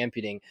be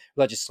championing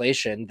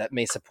legislation that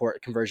may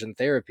support conversion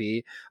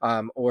therapy,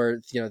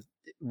 or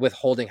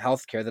withholding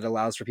healthcare that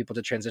allows for people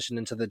to transition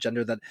into the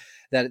gender that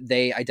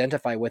they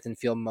identify with and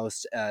feel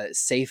most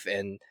safe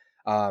in.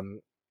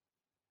 And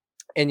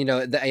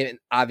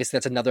obviously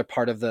that's another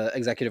part of the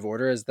executive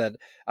order, is that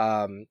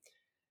the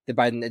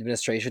Biden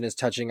administration is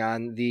touching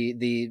on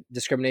the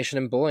discrimination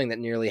and bullying that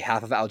nearly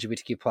half of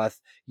LGBTQ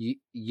plus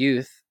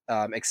youth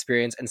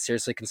experience and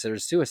seriously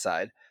considers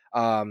suicide.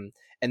 And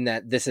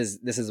that this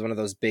is one of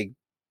those big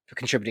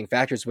contributing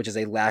factors, which is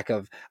a lack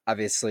of,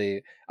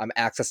 obviously,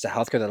 access to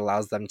healthcare that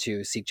allows them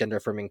to seek gender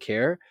affirming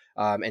care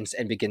and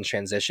begin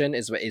transition,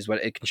 is what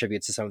it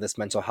contributes to some of this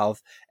mental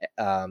health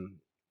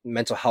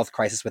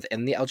crisis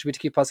within the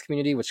LGBTQ plus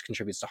community, which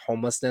contributes to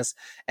homelessness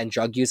and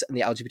drug use in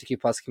the LGBTQ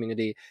plus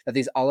community. That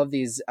all of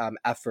these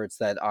efforts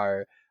that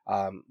are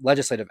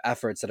legislative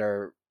efforts that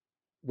are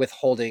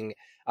withholding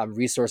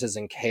resources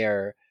and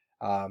care,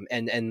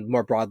 and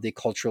more broadly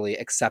culturally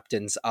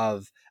acceptance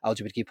of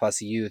LGBTQ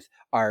plus youth,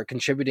 are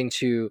contributing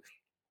to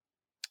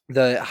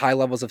the high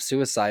levels of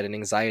suicide and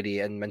anxiety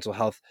and mental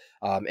health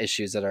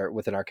issues that are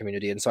within our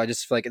community. And so I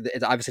just feel like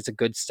obviously it's a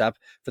good step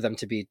for them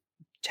to be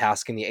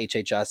tasking the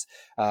HHS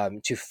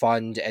to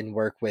fund and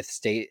work with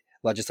state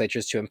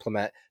legislatures to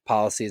implement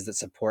policies that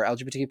support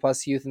LGBTQ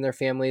plus youth and their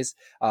families.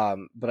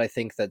 But I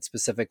think that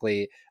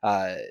specifically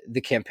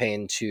the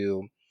campaign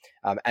to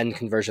end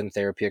conversion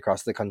therapy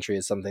across the country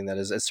is something that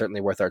is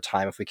certainly worth our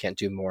time if we can't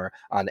do more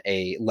on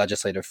a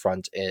legislative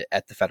front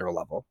at the federal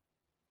level.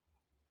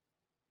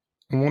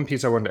 And one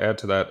piece I wanted to add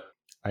to that,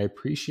 I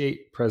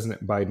appreciate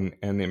President Biden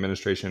and the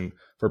administration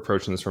for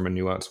approaching this from a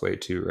nuanced way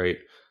too, right?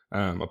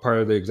 A part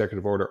of the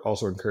executive order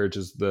also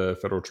encourages the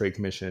Federal Trade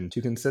Commission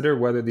to consider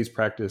whether these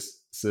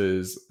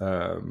practices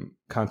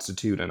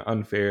constitute an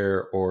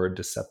unfair or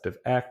deceptive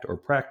act or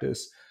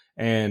practice,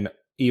 and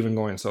even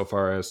going so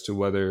far as to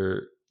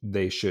whether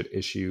they should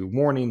issue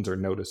warnings or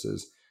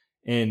notices.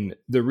 And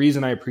the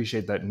reason I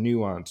appreciate that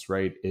nuance,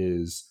 right,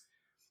 is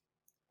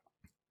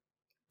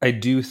I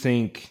do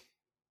think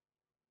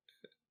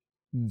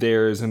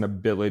there's an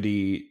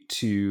ability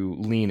to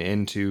lean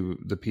into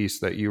the piece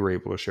that you were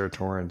able to share,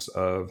 Torrance,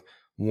 of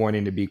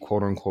wanting to be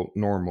quote unquote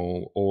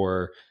normal,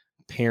 or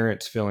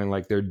parents feeling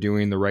like they're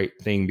doing the right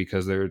thing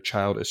because their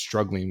child is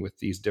struggling with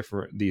these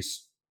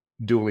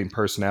dueling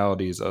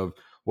personalities of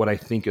what I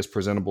think is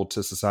presentable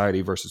to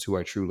society versus who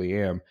I truly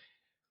am.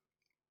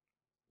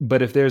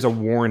 But if there's a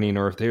warning,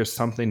 or if there's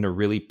something to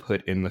really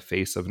put in the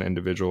face of an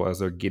individual as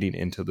they're getting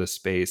into this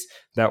space,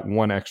 that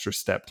one extra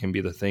step can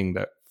be the thing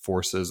that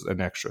forces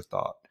an extra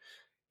thought.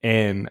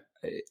 And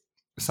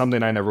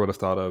something I never would have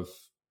thought of,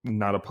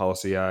 not a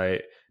policy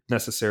I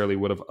necessarily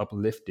would have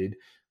uplifted,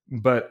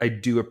 but I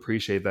do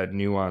appreciate that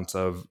nuance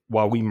of,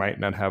 while we might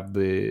not have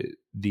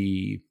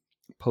the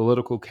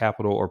political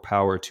capital or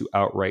power to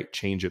outright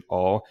change it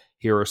all,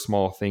 here are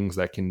small things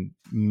that can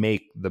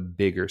make the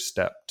bigger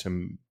step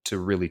to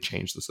really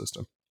change the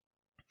system.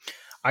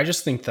 I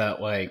just think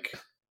that, like,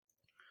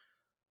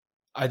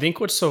 I think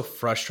what's so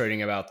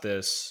frustrating about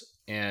this,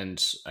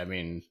 and I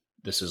mean,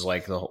 this is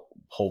like the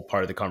whole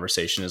part of the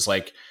conversation, is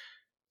like,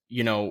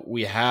 you know,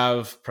 we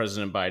have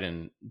President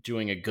Biden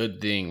doing a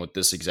good thing with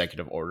this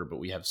executive order, but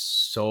we have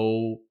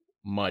so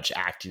much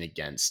acting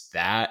against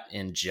that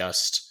and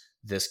just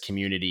this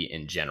community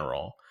in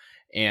general.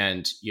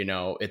 And, you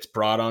know, it's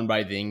brought on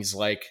by things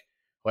like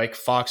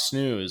Fox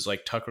News,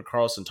 like Tucker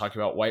Carlson talking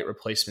about white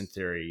replacement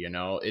theory. You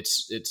know,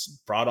 it's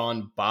brought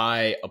on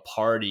by a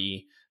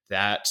party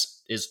that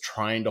is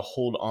trying to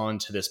hold on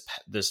to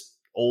this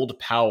old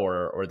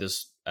power, or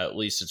this, at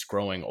least it's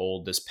growing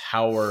old, this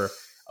power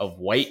of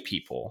white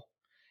people.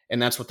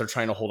 And that's what they're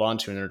trying to hold on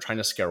to. And they're trying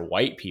to scare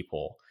white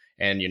people.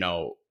 And, you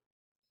know,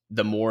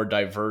 the more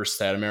diverse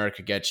that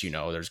America gets, you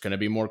know, there's going to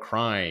be more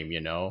crime,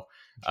 you know,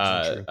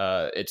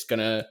 it's going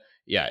to,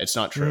 yeah, it's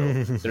not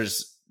true.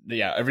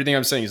 Everything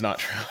I'm saying is not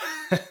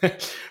true.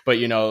 But,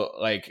 you know,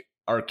 like,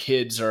 our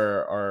kids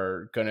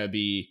are going to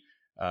be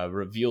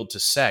revealed to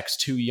sex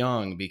too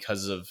young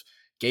because of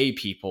gay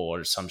people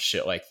or some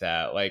shit like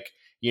that. Like,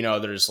 you know,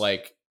 there's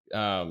like,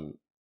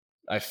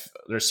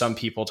 there's some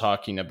people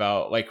talking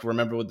about, like,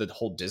 remember with the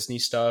whole Disney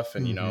stuff,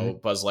 and, you know,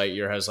 Buzz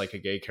Lightyear has like a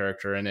gay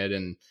character in it.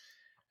 And,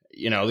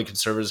 you know, the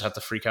conservatives have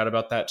to freak out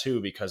about that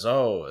too, because,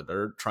 oh,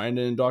 they're trying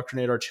to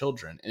indoctrinate our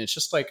children. And it's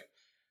just like,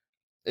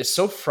 it's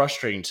so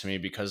frustrating to me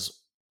because,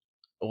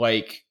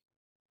 like,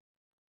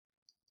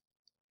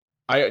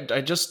 I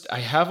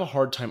have a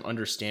hard time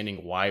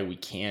understanding why we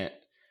can't,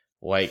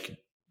 like,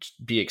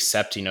 be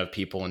accepting of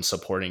people and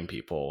supporting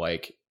people.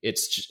 Like,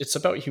 it's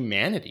about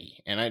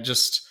humanity. And I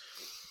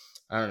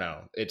don't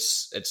know.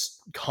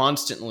 It's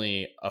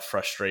constantly a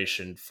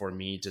frustration for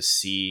me to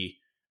see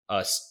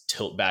us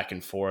tilt back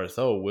and forth.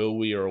 Oh, will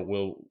we or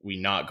will we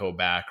not go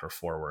back or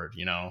forward?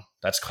 You know,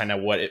 that's kind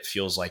of what it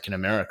feels like in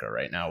America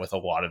right now with a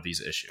lot of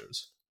these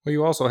issues. Well,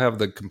 you also have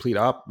the complete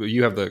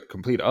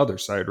other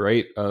side,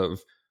 right?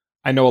 Of,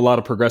 I know a lot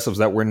of progressives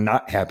that were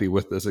not happy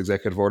with this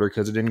executive order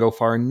because it didn't go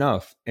far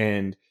enough.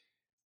 And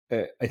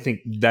I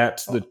think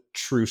that's the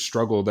true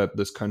struggle that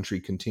this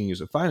country continues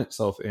to find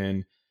itself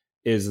in,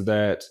 is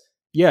that,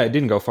 yeah, it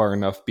didn't go far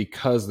enough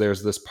because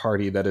there's this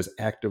party that is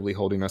actively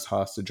holding us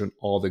hostage on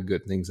all the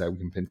good things that we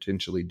can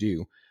potentially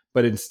do.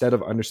 But instead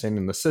of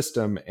understanding the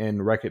system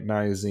and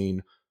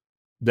recognizing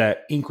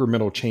that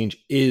incremental change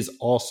is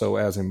also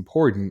as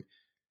important,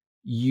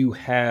 you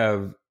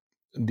have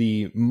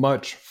the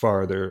much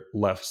farther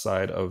left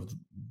side of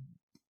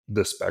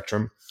the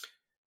spectrum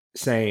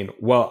saying,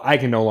 well, I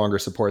can no longer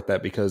support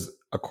that because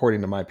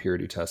according to my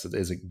purity test, it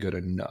isn't good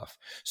enough.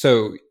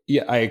 So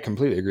yeah, I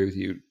completely agree with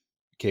you,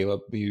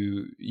 Caleb.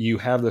 You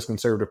have this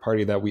conservative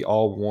party that we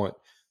all want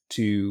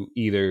to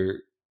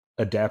either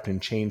adapt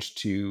and change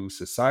to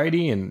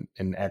society and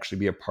actually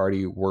be a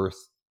party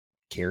worth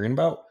caring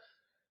about,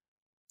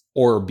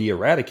 or be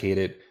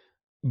eradicated.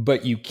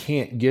 But you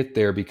can't get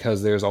there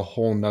because there's a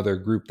whole nother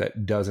group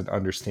that doesn't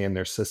understand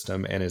their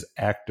system and is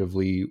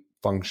actively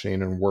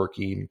functioning and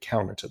working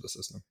counter to the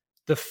system.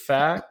 The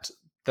fact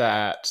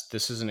that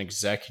this is an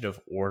executive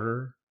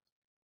order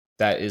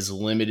that is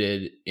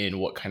limited in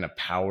what kind of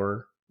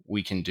power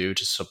we can do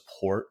to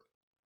support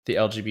the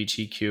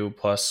LGBTQ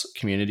plus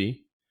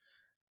community.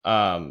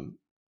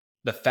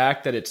 The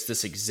fact that it's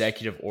this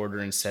executive order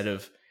instead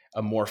of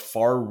a more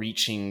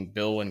far-reaching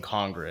bill in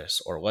Congress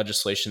or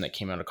legislation that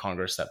came out of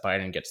Congress that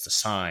Biden gets to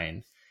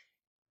sign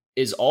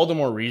is all the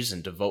more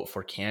reason to vote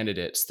for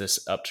candidates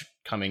this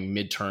upcoming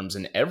midterms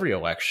in every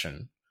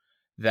election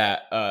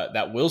that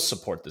will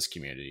support this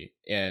community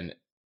and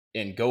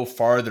go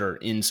farther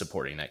in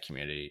supporting that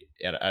community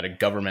at a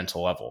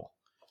governmental level.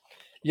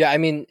 Yeah, I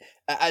mean,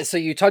 so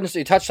you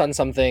touched on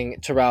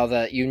something, Terrell,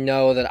 that you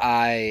know that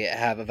I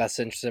have a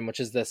vested interest in, which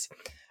is this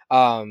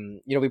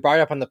We brought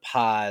it up on the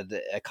pod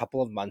a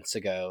couple of months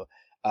ago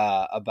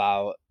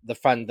about the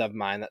friend of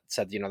mine that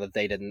said, that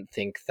they didn't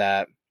think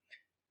that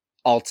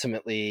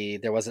ultimately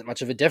there wasn't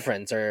much of a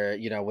difference, or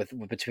with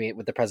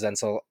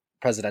the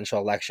presidential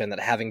election, that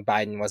having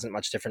Biden wasn't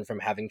much different from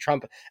having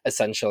Trump,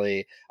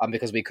 essentially,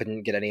 because we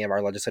couldn't get any of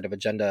our legislative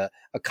agenda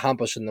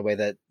accomplished in the way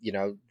that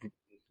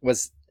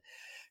was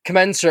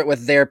commensurate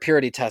with their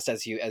purity test,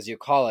 as you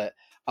call it.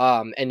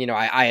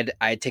 I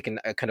had taken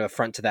a kind of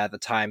affront to that at the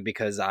time,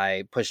 because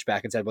I pushed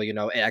back and said, well,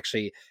 it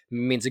actually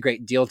means a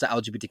great deal to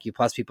LGBTQ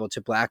plus people, to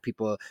Black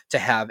people, to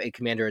have a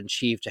commander in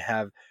chief, to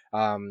have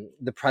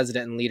the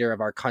president and leader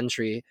of our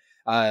country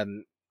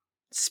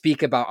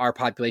speak about our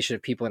population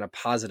of people in a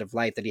positive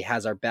light, that he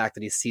has our back,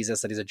 that he sees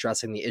us, that he's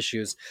addressing the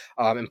issues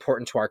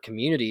important to our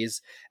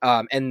communities,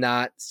 and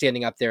not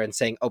standing up there and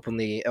saying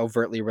openly,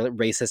 overtly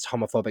racist,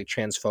 homophobic,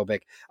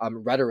 transphobic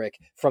rhetoric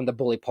from the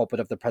bully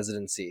pulpit of the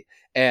presidency.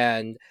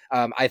 And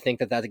I think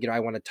that I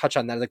want to touch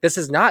on that. Like, this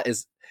does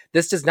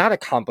not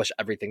accomplish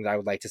everything that I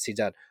would like to see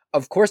done.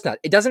 Of course not.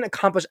 It doesn't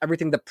accomplish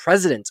everything the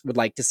president would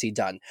like to see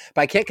done.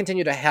 But I can't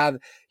continue to have,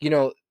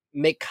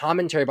 make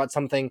commentary about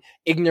something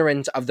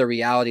ignorant of the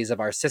realities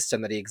of our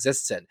system that he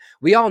exists in.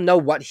 We all know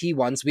what he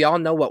wants. We all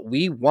know what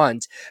we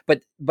want.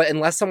 But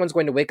unless someone's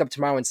going to wake up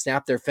tomorrow and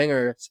snap their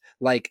fingers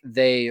like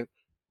they,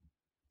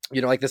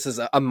 like this is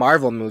a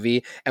Marvel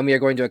movie, and we are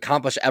going to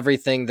accomplish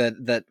everything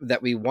that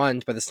we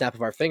want by the snap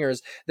of our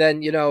fingers,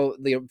 then,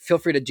 feel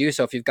free to do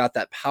so if you've got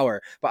that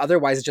power. But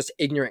otherwise, it's just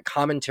ignorant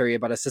commentary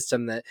about a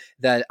system that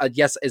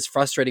yes, is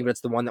frustrating, but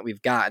it's the one that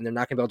we've got, and they're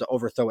not going to be able to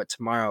overthrow it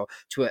tomorrow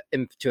to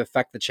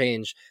affect the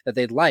change that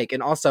they'd like.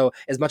 And also,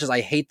 as much as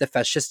I hate the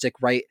fascistic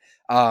right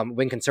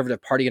wing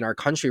conservative party in our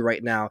country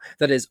right now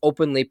that is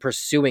openly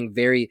pursuing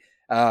very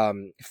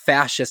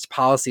fascist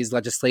policies,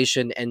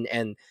 legislation,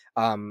 and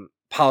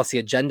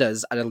policy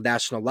agendas at a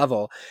national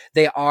level,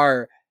 they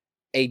are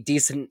a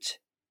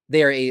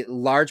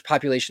large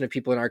population of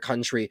people in our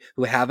country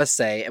who have a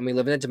say, and we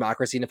live in a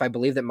democracy. And if I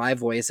believe that my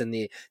voice and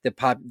the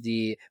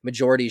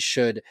majority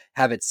should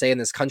have its say in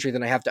this country,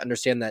 then I have to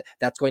understand that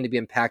that's going to be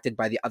impacted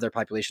by the other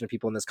population of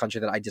people in this country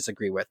that I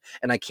disagree with.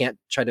 And I can't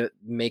try to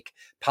make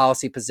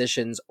policy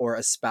positions or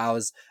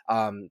espouse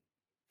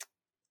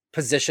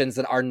positions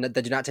that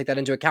do not take that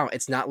into account.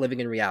 It's not living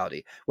in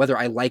reality, whether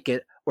I like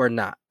it or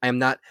not. I am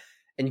not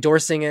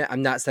endorsing it.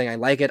 I'm not saying I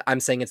like it.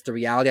 I'm saying it's the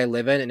reality I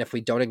live in. And if we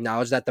don't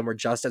acknowledge that, then we're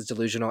just as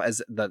delusional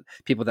as the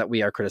people that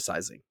we are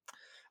criticizing.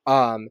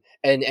 And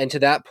to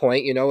that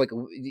point,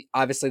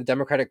 obviously the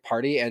Democratic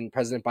Party and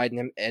President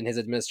Biden and his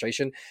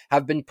administration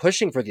have been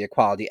pushing for the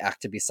Equality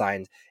Act to be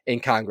signed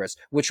in Congress,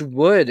 which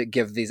would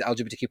give these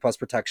LGBTQ plus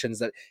protections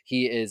that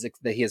he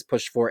has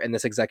pushed for in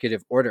this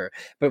executive order.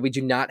 But we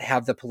do not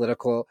have the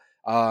political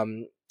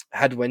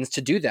headwinds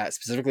to do that,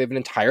 specifically of an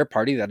entire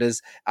party that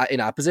is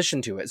in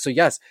opposition to it. So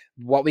yes,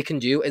 what we can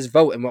do is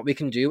vote, and what we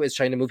can do is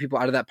trying to move people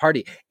out of that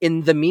party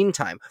in the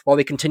meantime, while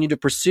we continue to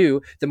pursue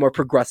the more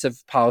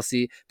progressive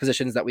policy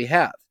positions that we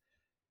have.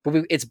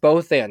 But it's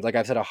both and, like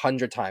I've said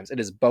 100 times, it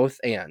is both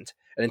and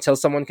until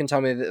someone can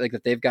tell me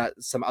that they've got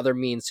some other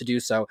means to do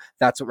so,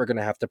 that's what we're going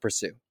to have to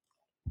pursue.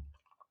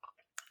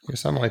 You're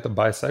sounding like the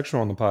bisexual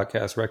on the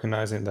podcast,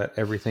 recognizing that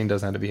everything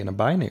doesn't have to be in a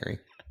binary.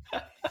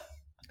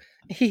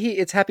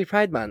 It's Happy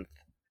Pride Month.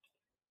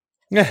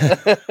 But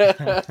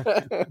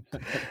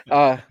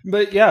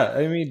yeah,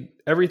 I mean,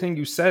 everything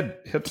you said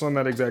hits on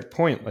that exact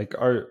point. Like,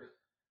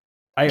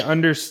 I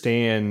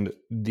understand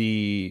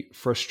the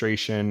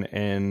frustration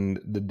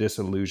and the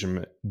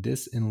disillusionment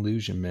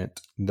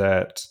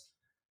that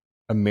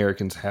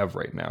Americans have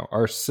right now.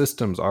 Our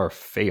systems are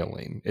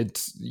failing.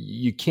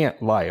 You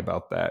can't lie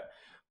about that.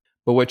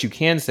 But what you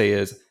can say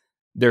is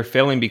they're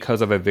failing because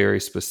of a very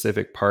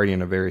specific party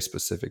and a very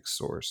specific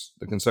source.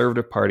 The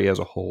Conservative Party as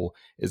a whole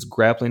is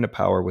grappling to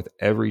power with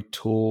every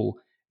tool,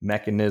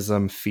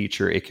 mechanism,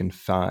 feature it can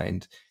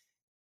find.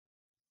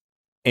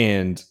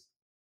 And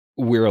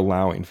we're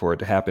allowing for it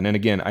to happen. And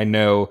again, I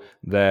know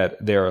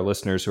that there are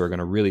listeners who are going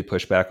to really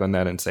push back on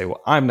that and say,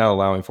 well, I'm not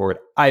allowing for it.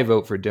 I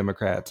vote for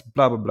Democrats,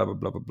 blah, blah, blah, blah,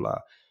 blah, blah, blah.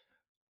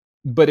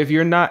 But if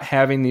you're not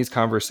having these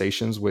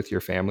conversations with your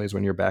families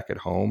when you're back at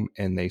home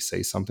and they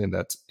say something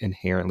that's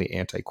inherently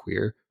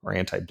anti-queer or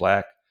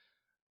anti-Black,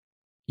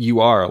 you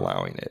are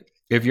allowing it.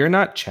 If you're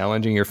not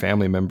challenging your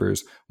family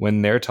members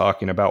when they're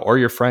talking about, or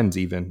your friends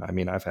even, I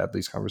mean, I've had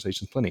these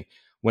conversations plenty,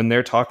 when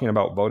they're talking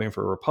about voting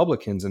for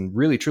Republicans and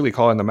really truly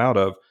calling them out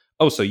of,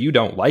 oh, so you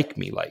don't like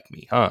me,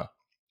 huh?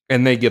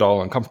 And they get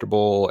all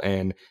uncomfortable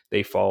and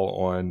they fall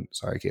on,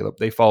 sorry, Caleb,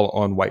 they fall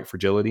on white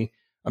fragility.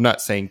 I'm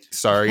not saying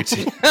sorry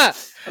to.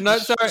 I'm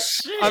not sorry.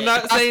 Shit. I'm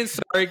not saying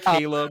sorry,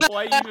 Caleb.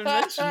 Why you even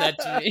mention that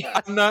to me?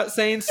 I'm not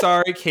saying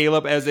sorry,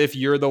 Caleb, as if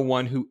you're the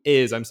one who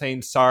is. I'm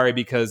saying sorry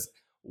because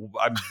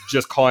I'm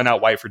just calling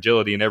out white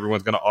fragility, and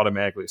everyone's going to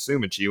automatically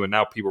assume it's you. And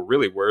now people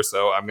really were,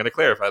 so I'm going to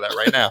clarify that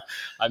right now.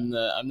 I'm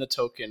the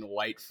token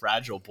white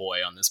fragile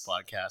boy on this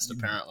podcast,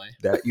 apparently.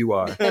 That you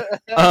are.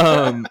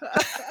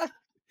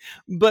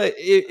 But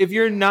if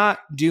you're not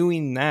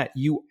doing that,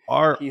 you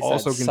are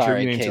also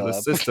contributing to the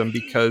system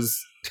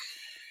because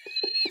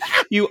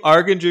You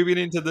are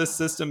contributing to this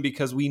system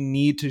because we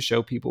need to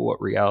show people what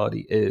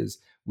reality is.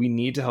 We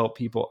need to help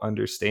people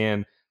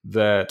understand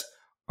that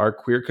our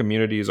queer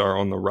communities are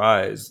on the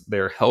rise.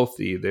 They're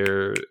healthy.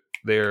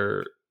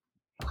 They're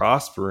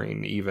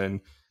prospering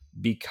even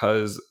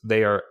because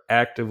they are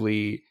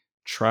actively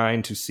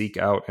trying to seek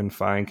out and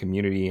find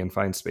community and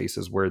find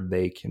spaces where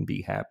they can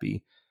be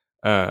happy.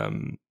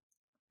 And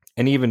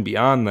even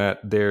beyond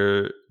that,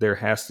 there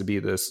has to be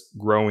this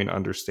growing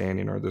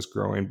understanding or this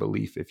growing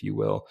belief, if you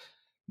will,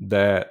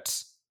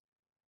 that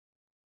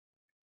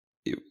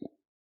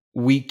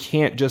we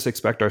can't just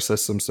expect our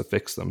systems to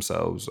fix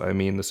themselves. I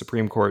mean, the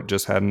Supreme Court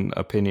just had an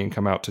opinion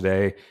come out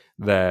today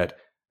that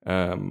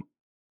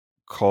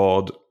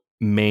called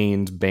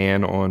Maine's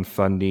ban on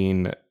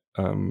funding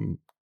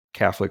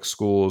Catholic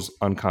schools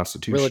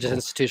unconstitutional. Religious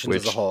institutions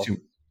as a whole.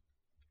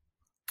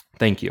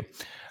 Thank you.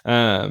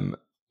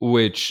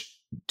 Which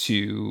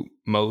to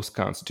most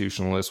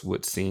constitutionalists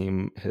would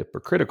seem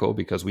hypocritical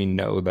because we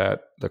know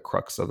that the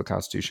crux of the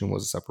Constitution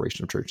was a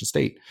separation of church and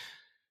state.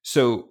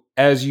 So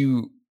as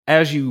you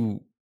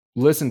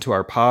listen to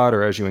our pod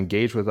or as you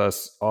engage with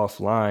us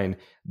offline,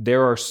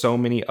 there are so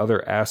many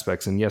other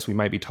aspects. And yes, we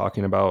might be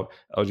talking about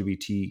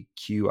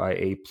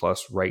LGBTQIA+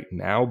 right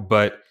now,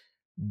 but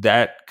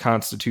that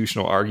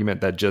constitutional argument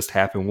that just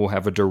happened will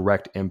have a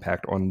direct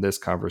impact on this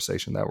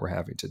conversation that we're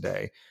having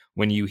today.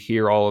 When you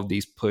hear all of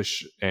these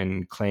push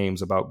and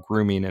claims about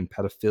grooming and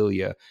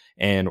pedophilia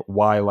and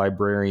why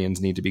librarians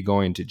need to be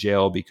going to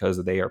jail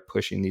because they are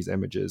pushing these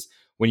images,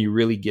 when you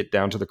really get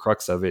down to the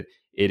crux of it,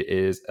 it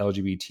is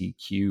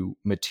LGBTQ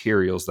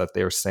materials that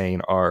they're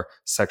saying are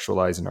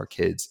sexualizing our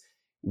kids.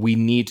 We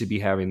need to be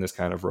having this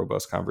kind of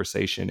robust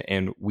conversation,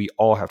 and we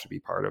all have to be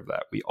part of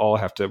that. We all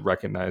have to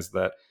recognize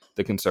that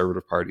the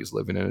Conservative Party is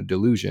living in a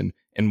delusion,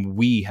 and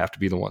we have to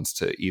be the ones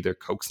to either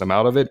coax them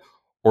out of it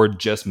or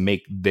just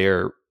make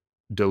their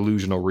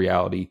delusional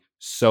reality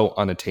so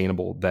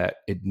unattainable that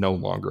it no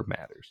longer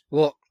matters.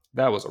 Well,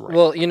 that was a right.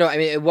 Well, you know, I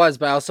mean, it was,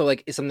 but also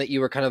like something that you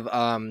were kind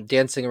of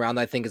dancing around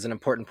that I think is an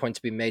important point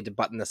to be made to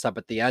button this up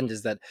at the end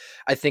is that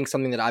I think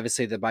something that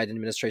obviously the Biden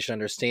administration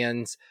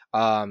understands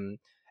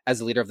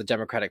as a leader of the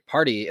Democratic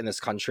Party in this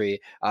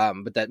country,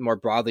 but that more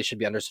broadly should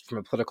be understood from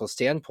a political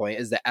standpoint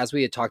is that as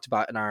we had talked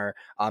about in our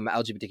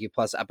LGBTQ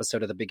plus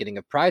episode at the beginning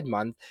of Pride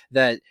Month,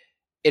 that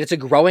it's a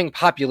growing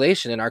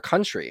population in our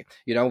country.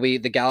 You know, the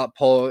Gallup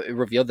poll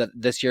revealed that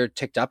this year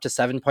ticked up to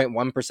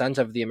 7.1%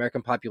 of the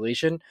American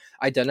population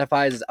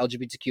identifies as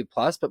LGBTQ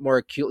plus, but more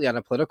acutely on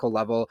a political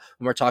level,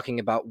 when we're talking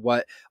about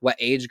what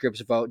age groups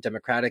vote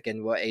Democratic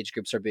and what age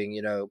groups are being,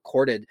 you know,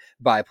 courted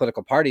by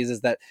political parties, is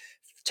that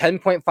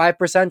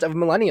 10.5% of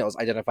millennials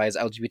identify as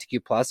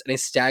LGBTQ plus, and a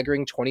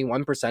staggering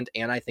 21%,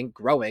 and I think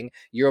growing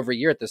year over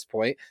year at this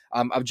point,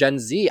 of Gen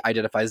Z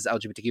identifies as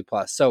LGBTQ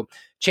plus. So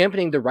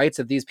championing the rights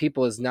of these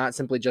people is not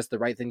simply just the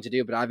right thing to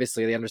do, but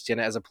obviously they understand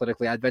it as a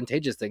politically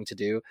advantageous thing to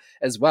do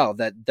as well.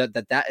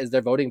 That is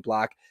their voting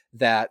block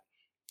that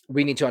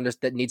we need to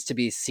understand, that needs to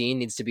be seen,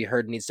 needs to be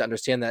heard, needs to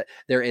understand that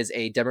there is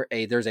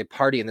there's a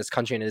party in this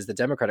country, and it is the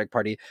Democratic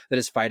Party that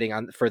is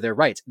fighting for their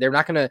rights. They're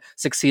not going to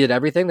succeed at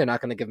everything. They're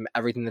not going to give them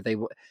everything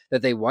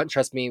that they want.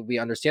 Trust me, we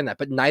understand that,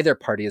 but neither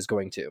party is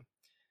going to.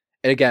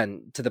 And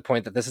again, to the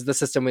point that this is the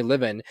system we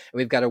live in, and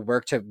we've got to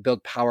work to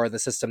build power of the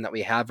system that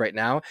we have right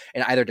now,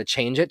 and either to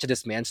change it, to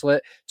dismantle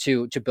it,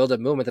 to build a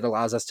movement that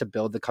allows us to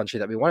build the country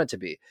that we want it to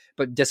be.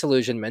 But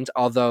disillusionment,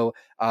 although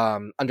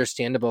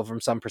understandable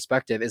from some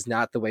perspective, is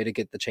not the way to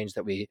get the change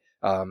that we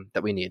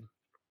need.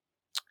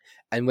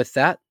 And with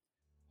that,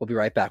 we'll be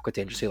right back with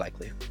Dangerously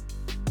Likely.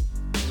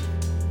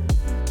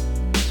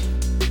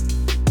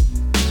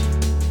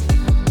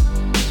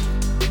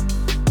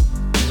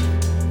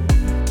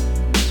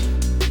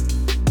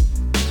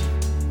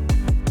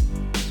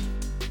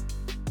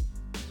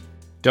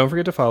 Don't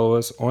forget to follow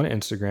us on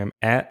Instagram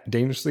at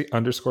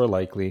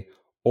dangerously_likely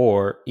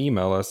or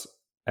email us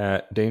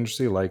at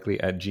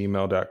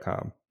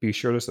dangerouslylikely@gmail.com. Be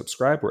sure to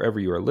subscribe wherever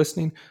you are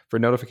listening for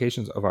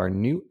notifications of our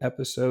new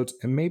episodes,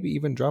 and maybe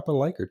even drop a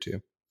like or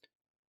two.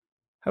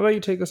 How about you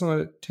take us on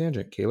a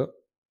tangent, Caleb?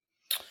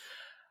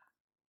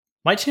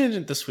 My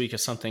tangent this week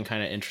is something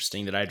kind of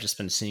interesting that I've just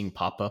been seeing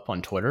pop up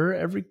on Twitter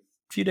every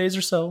few days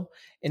or so.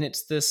 And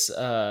it's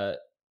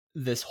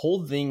this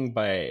whole thing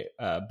by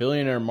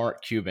billionaire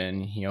Mark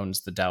Cuban. He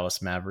owns the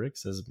Dallas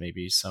Mavericks, as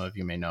maybe some of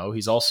you may know.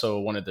 He's also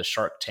one of the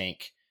Shark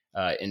Tank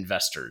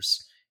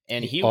investors.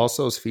 And he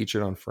also is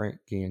featured on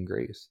Frankie and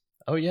Grace.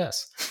 Oh,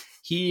 yes.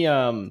 He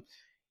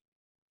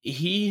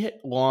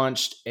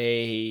launched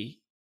a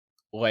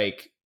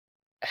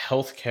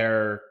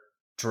healthcare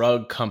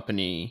drug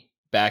company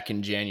back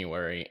in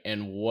January.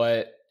 And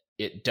what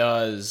it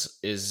does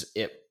is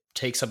it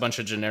takes a bunch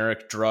of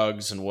generic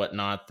drugs and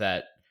whatnot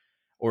that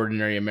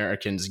ordinary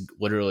Americans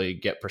literally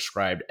get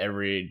prescribed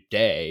every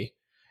day,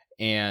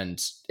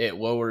 and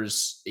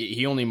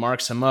he only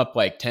marks them up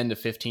like 10 to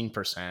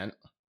 15%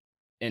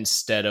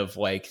 instead of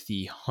like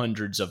the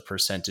hundreds of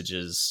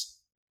percentages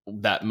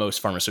that most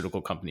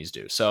pharmaceutical companies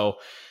do. So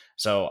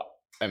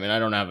I mean, I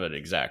don't have an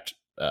exact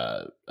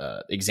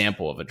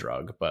example of a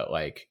drug, but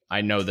like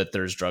I know that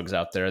there's drugs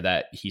out there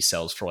that he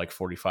sells for like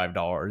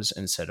 $45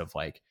 instead of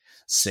like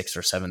 $6,000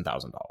 or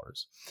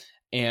 $7,000.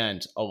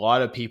 And a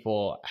lot of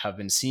people have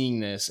been seeing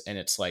this, and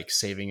it's like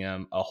saving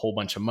them a whole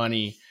bunch of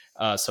money.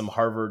 Some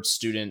Harvard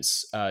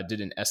students did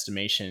an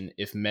estimation: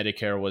 if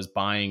Medicare was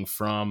buying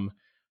from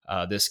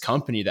this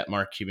company that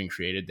Mark Cuban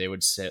created, they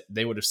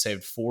would have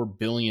saved $4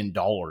 billion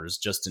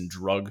just in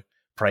drug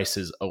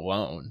prices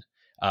alone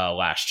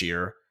last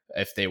year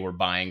if they were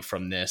buying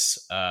from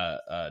this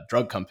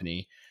drug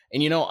company.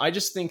 And, you know, I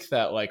just think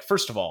that, like,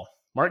 first of all,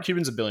 Mark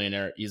Cuban's a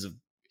billionaire.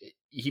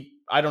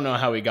 I don't know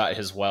how he got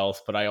his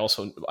wealth, but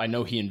I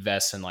know he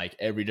invests in like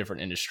every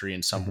different industry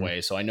in some way.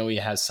 So I know he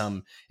has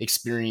some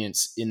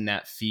experience in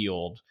that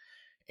field.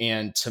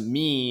 And to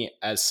me,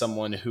 as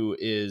someone who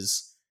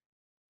is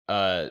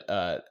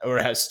or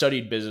has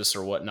studied business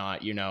or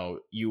whatnot, you know,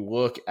 you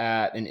look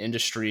at an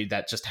industry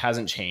that just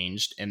hasn't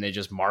changed, and they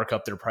just mark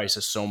up their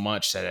prices so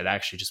much that it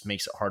actually just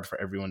makes it hard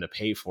for everyone to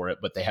pay for it,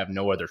 but they have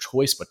no other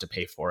choice but to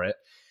pay for it.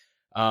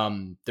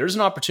 There's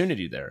an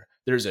opportunity there.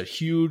 There's a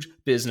huge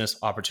business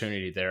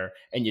opportunity there,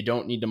 and you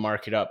don't need to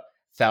mark it up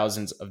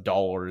thousands of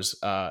dollars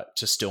to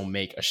still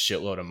make a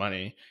shitload of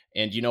money.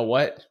 And you know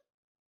what?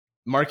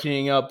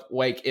 Marketing up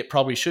like it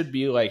probably should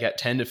be like at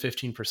 10 to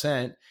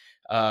 15%.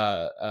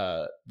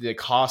 The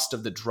cost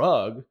of the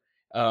drug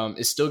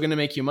is still going to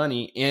make you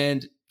money.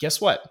 And guess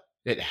what?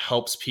 It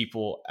helps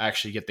people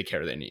actually get the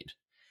care they need.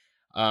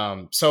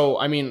 So,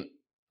 I mean,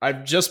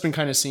 I've just been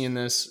kind of seeing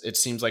this. It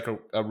seems like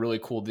a really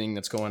cool thing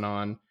that's going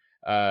on.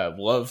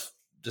 Love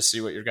to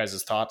see what your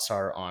guys' thoughts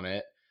are on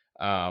it.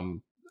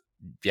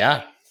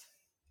 Yeah.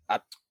 I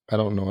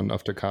don't know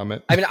enough to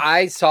comment. I mean,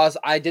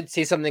 I did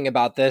see something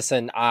about this,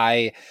 and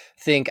I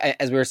think,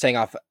 as we were saying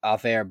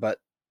off air, but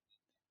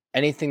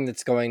anything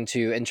that's going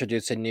to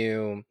introduce a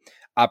new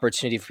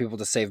opportunity for people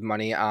to save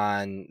money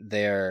on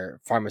their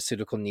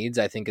pharmaceutical needs,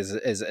 I think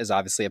is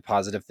obviously a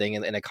positive thing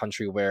in a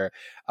country where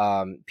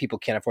people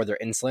can't afford their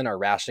insulin, or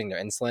rationing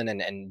their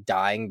insulin and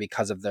dying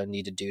because of their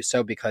need to do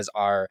so, because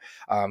our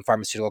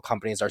pharmaceutical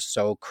companies are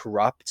so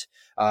corrupt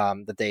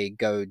that they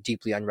go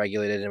deeply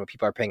unregulated, and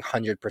people are paying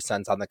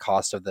 100% on the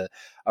cost of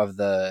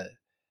the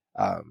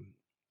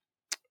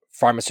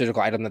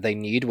pharmaceutical item that they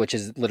need, which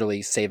is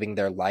literally saving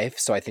their life.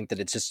 So I think that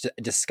it's just a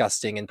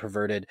disgusting and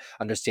perverted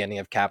understanding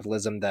of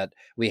capitalism that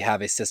we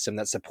have a system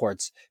that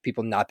supports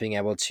people not being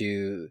able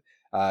to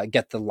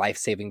get the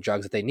life-saving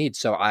drugs that they need.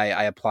 So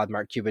I applaud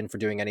Mark Cuban for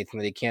doing anything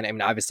that he can. I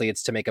mean, obviously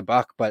it's to make a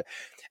buck, but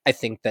I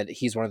think that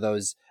he's one of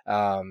those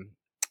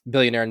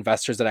billionaire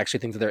investors that actually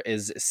think that there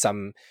is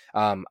some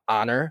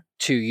honor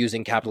to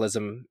using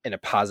capitalism in a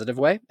positive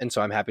way. And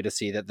so I'm happy to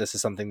see that this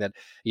is something that,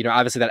 you know,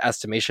 obviously that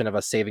estimation of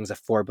a savings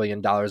of $4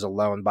 billion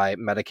alone by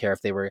Medicare,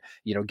 if they were,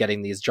 you know,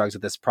 getting these drugs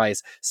at this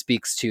price,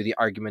 speaks to the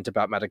argument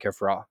about Medicare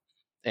for all.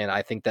 And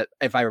I think that,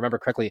 if I remember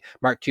correctly,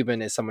 Mark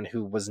Cuban is someone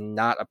who was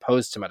not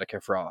opposed to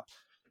Medicare for all.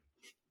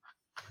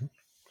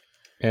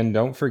 And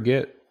don't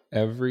forget,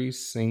 every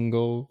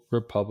single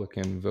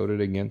Republican voted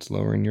against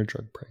lowering your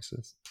drug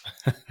prices.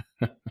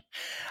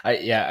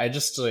 I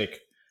just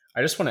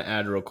want to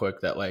add real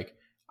quick that, like,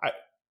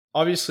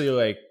 obviously,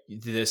 like,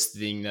 this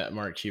thing that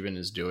Mark Cuban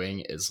is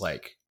doing is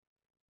like,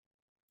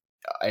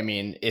 I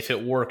mean, if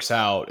it works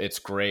out, it's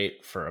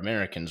great for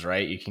Americans,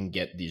 right? You can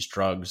get these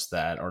drugs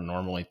that are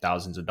normally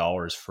thousands of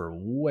dollars for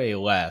way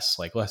less,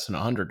 like less than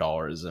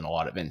 $100 in a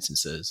lot of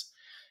instances.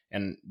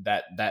 And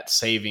that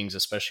savings,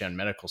 especially on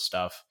medical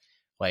stuff,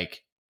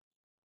 like,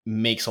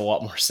 makes a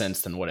lot more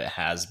sense than what it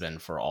has been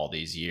for all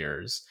these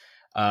years.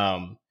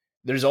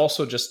 There's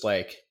also just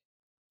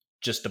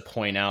to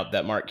point out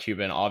that Mark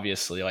Cuban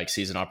obviously like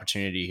sees an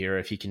opportunity here.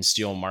 If he can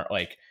steal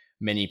like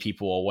many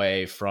people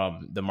away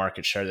from the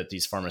market share that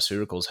these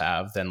pharmaceuticals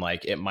have, then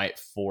like it might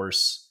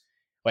force,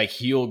 like,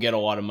 he'll get a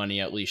lot of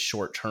money at least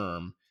short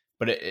term,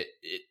 but it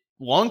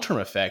long-term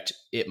effect,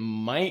 it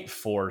might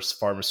force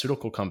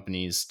pharmaceutical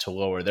companies to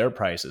lower their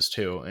prices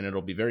too. And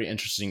it'll be very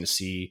interesting to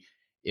see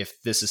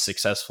if this is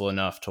successful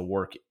enough to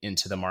work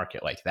into the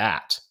market like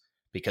that,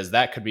 because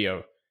that could be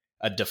a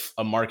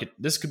market.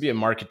 This could be a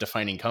market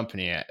defining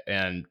company,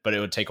 but it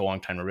would take a long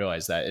time to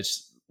realize that.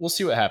 We'll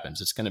see what happens.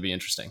 It's going to be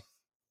interesting.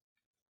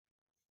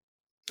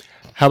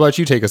 How about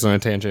you take us on a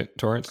tangent,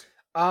 Torrance?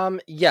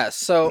 Yes.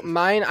 So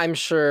mine, I'm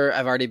sure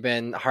I've already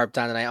been harped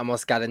on, and I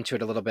almost got into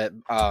it a little bit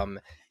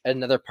at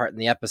another part in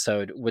the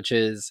episode, which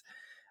is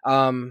we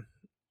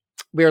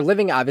are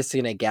living obviously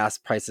in a gas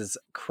prices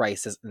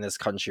crisis in this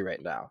country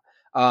right now.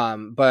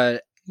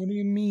 But what do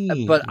you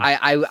mean? But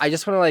I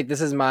just want to, like,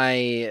 this is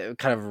my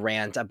kind of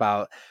rant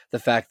about the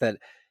fact that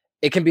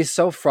it can be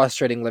so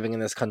frustrating living in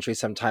this country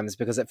sometimes,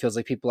 because it feels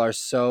like people are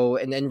so,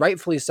 and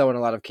rightfully so in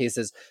a lot of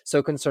cases,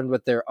 so concerned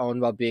with their own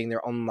well-being,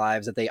 their own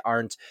lives, that they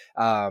aren't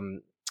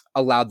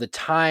allowed the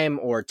time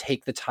or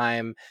take the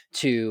time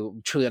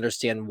to truly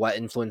understand what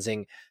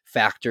influencing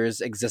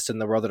factors exist in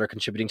the world that are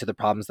contributing to the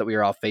problems that we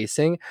are all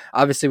facing.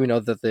 Obviously, we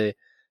know that the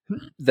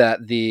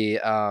that the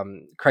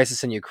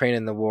crisis in Ukraine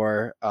and the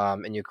war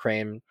in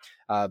Ukraine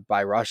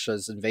by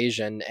Russia's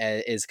invasion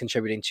is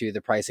contributing to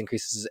the price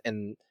increases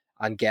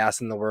on gas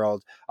in the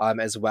world,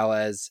 as well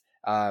as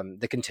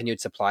the continued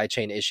supply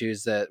chain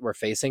issues that we're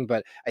facing.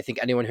 But I think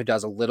anyone who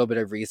does a little bit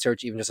of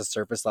research, even just a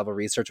surface level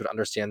research, would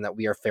understand that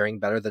we are faring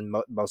better than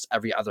most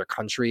every other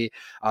country,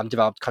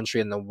 developed country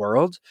in the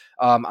world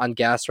on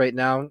gas right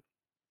now.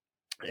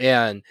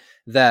 And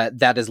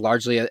that is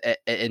largely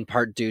in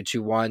part due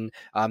to one,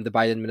 the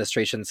Biden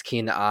administration's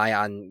keen eye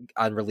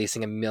on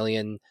releasing 1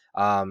 million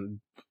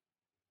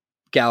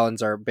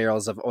gallons or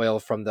barrels of oil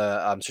from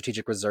the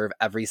strategic reserve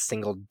every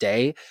single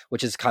day,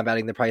 which is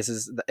combating the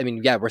prices. I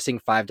mean, yeah, we're seeing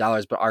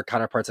 $5, but our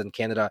counterparts in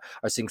Canada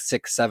are seeing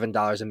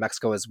 $6-7. In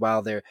Mexico as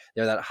well, they're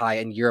that high.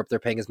 In Europe, they're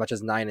paying as much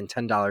as $9 and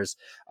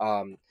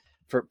 $10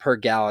 per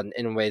gallon,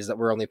 in ways that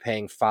we're only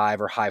paying $5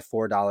 or high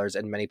 $4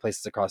 in many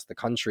places across the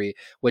country,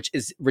 which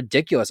is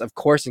ridiculous, of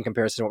course, in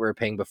comparison to what we were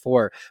paying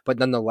before. But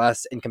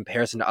nonetheless, in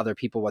comparison to other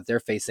people, what they're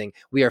facing,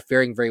 we are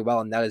faring very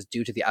well, and that is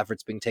due to the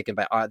efforts being taken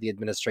by the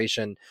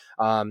administration.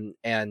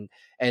 And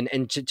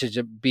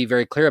to be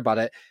very clear about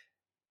it,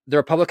 the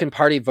Republican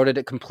Party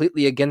voted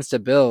completely against a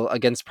bill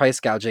against price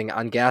gouging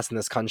on gas in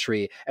this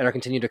country, and are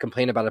continuing to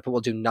complain about it, but will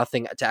do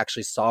nothing to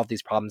actually solve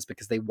these problems,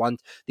 because they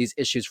want these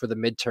issues for the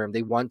midterm.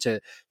 They want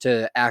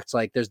to act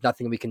like there's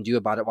nothing we can do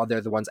about it, while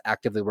they're the ones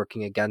actively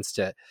working against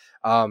it.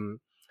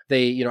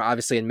 They,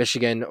 obviously in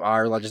Michigan,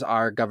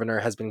 our governor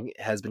has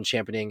been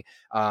championing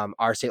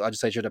our state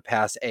legislature to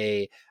pass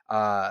a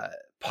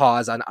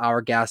pause on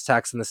our gas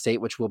tax in the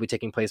state, which will be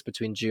taking place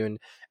between June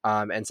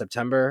and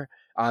September.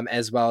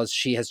 As well as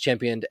she has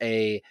championed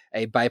a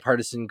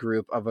bipartisan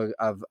group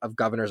of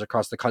governors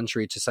across the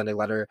country to send a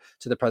letter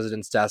to the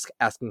president's desk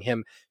asking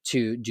him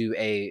to do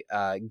a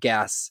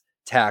gas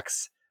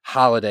tax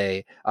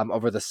holiday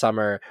over the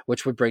summer,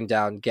 which would bring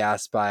down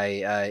gas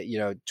by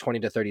 20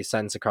 to 30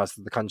 cents across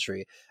the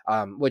country.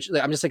 Which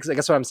I'm just like, I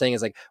guess what I'm saying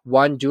is, like,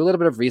 one, do a little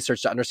bit of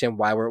research to understand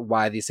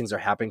why these things are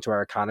happening to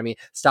our economy.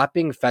 Stop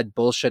being fed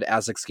bullshit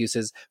as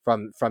excuses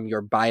from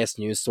your biased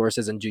news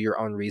sources, and do your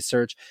own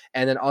research.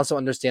 And then also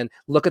understand,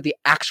 look at the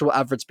actual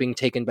efforts being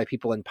taken by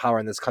people in power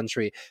in this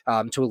country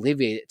to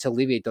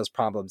alleviate those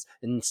problems,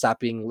 and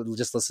stop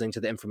just listening to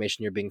the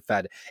information you're being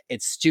fed.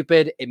 It's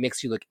stupid. It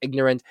makes you look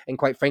ignorant, and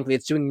quite frankly,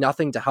 it's doing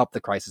nothing to help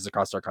the crisis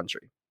across our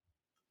country.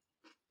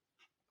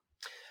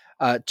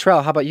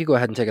 Terrell, how about you go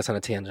ahead and take us on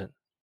a tangent?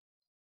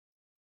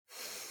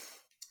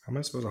 How am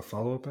I supposed to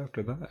follow up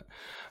after that?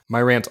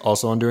 My rant's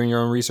also on doing your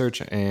own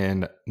research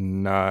and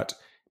not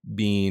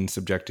being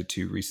subjected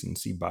to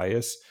recency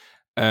bias.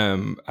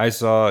 I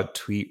saw a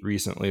tweet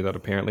recently that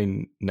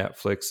apparently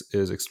Netflix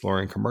is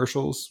exploring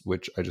commercials,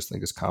 which I just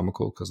think is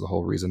comical, because the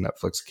whole reason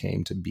Netflix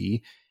came to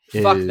be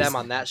is fuck them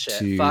on that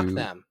shit. Fuck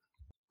them.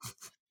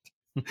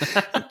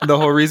 The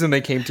whole reason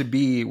they came to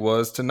be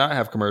was to not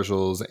have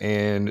commercials,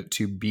 and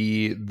to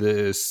be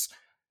this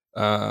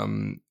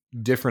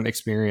different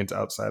experience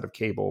outside of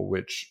cable,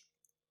 which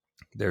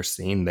they're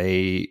saying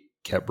they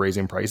kept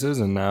raising prices,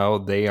 and now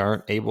they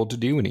aren't able to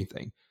do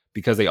anything,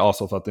 because they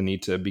also felt the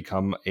need to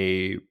become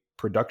a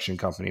production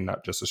company,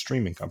 not just a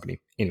streaming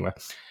company. Anyway,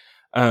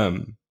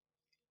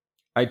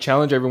 I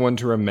challenge everyone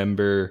to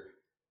remember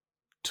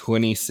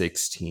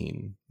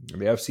 2016. The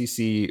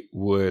FCC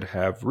would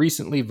have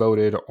recently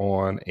voted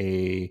on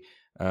a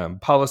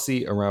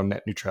policy around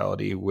net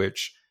neutrality,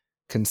 which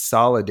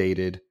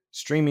consolidated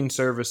streaming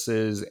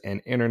services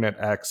and internet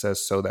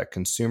access so that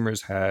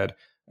consumers had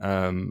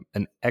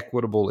an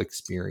equitable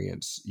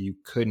experience. You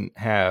couldn't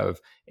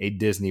have a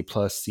Disney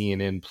Plus,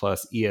 CNN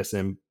Plus,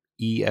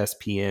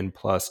 ESPN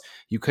Plus.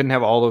 You couldn't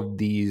have all of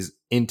these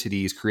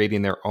entities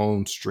creating their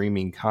own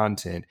streaming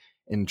content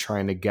and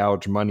trying to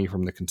gouge money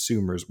from the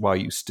consumers, while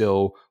you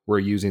still were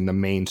using the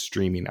main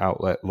streaming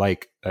outlet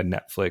like a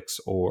Netflix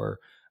or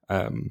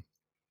Hulu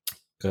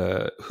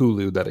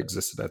that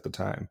existed at the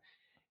time.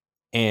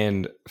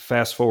 And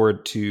fast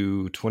forward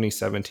to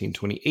 2017,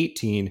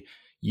 2018,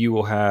 you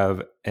will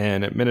have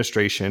an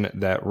administration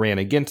that ran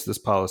against this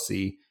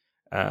policy,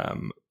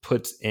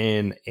 puts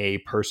in a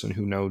person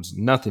who knows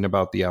nothing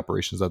about the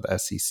operations of the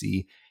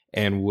FCC,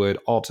 and would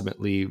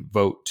ultimately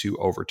vote to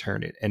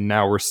overturn it. And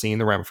now we're seeing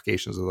the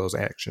ramifications of those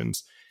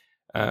actions.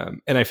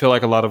 And I feel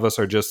like a lot of us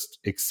are just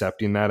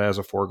accepting that as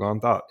a foregone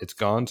thought. It's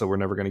gone, so we're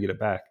never going to get it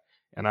back.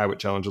 And I would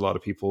challenge a lot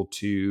of people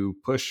to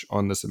push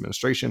on this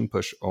administration,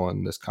 push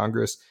on this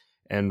Congress,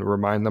 and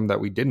remind them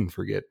that we didn't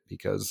forget.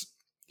 Because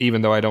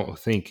even though I don't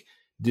think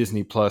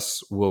Disney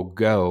Plus will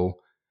go,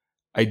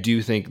 I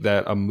do think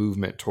that a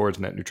movement towards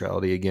net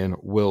neutrality again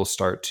will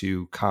start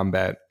to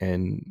combat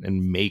and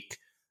make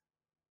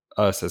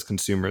us as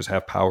consumers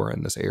have power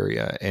in this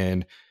area.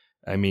 And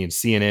I mean,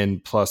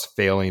 CNN Plus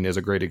failing is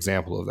a great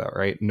example of that,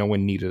 right? No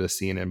one needed a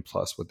CNN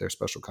Plus with their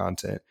special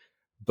content,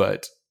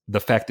 but the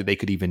fact that they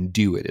could even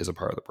do it is a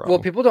part of the problem.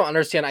 Well, people don't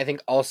understand, I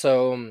think,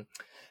 also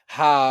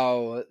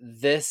how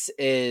this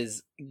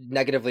is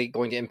negatively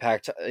going to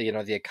impact,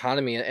 the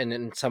economy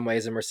in some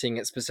ways. And we're seeing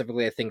it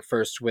specifically, I think,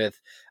 first with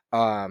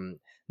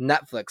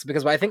Netflix,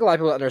 because I think a lot of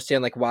people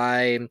understand, like,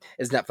 why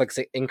is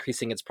Netflix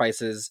increasing its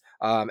prices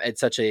at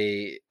such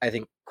a, I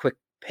think, quick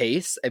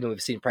pace. I mean,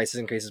 we've seen prices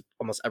increases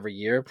almost every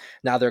year.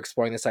 Now they're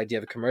exploring this idea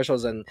of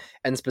commercials, and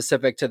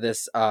specific to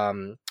this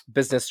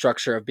business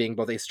structure of being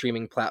both a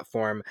streaming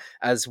platform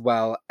as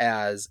well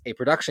as a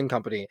production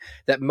company,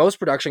 that most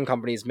production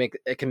companies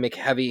can make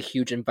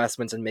huge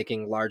investments in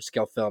making large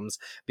scale films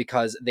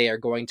because they are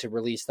going to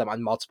release them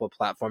on multiple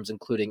platforms,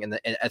 including in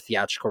a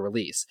theatrical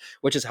release,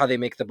 which is how they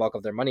make the bulk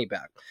of their money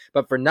back.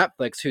 But for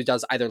Netflix, who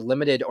does either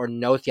limited or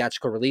no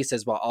theatrical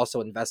releases while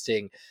also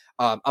investing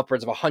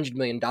upwards of $100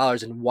 million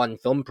in one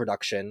film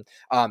production,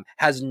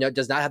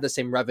 does not have the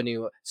same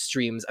revenue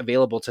streams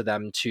available to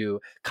them to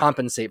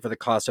compensate for the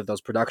cost of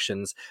those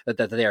productions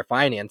that they are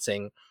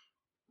financing.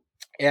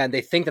 And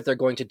they think that they're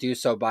going to do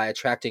so by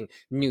attracting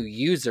new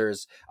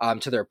users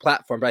to their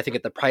platform. But I think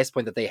at the price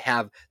point that they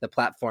have the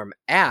platform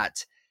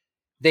at,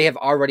 they have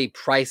already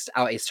priced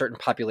out a certain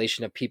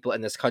population of people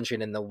in this country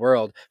and in the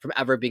world from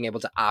ever being able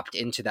to opt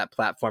into that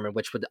platform, and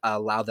which would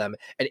allow them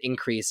an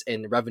increase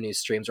in revenue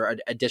streams or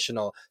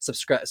additional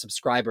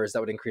subscribers that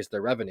would increase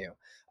their revenue.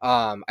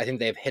 I think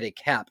they've hit a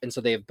cap. And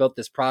so they have built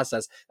this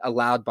process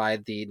allowed by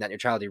the net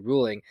neutrality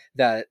ruling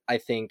that I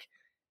think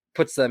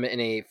puts them in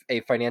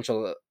a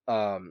financial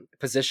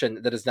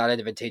position that is not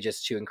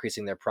advantageous to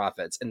increasing their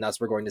profits. And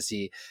thus we're going to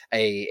see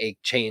a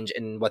change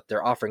in what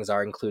their offerings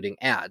are, including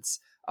ads.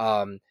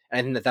 And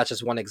I think that that's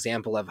just one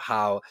example of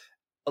how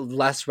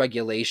less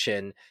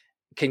regulation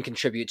can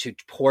contribute to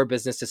poor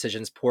business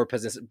decisions, poor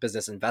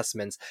business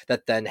investments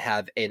that then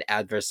have an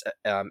adverse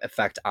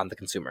effect on the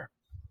consumer.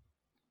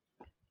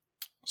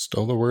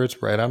 Stole the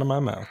words right out of my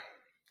mouth.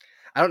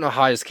 I don't know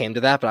how I just came to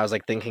that, but I was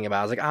like thinking about,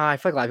 I was like, I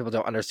feel like a lot of people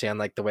don't understand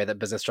like the way that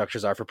business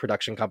structures are for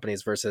production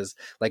companies versus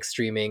like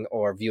streaming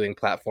or viewing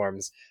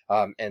platforms,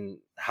 and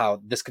how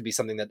this could be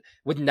something that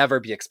would never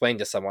be explained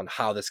to someone,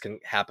 how this can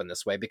happen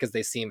this way, because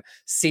they seem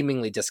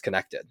seemingly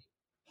disconnected.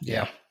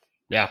 Yeah.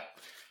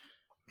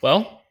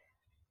 Well,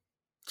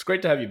 it's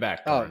great to have you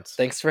back, Lawrence.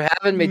 Thanks for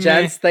having me,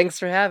 gents. Thanks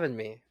for having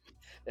me.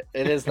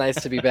 It is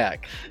nice to be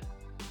back.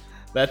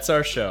 That's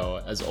our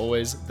show. As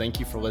always, thank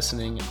you for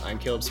listening. I'm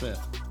Caleb Smith.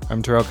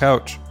 I'm Terrell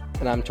Couch.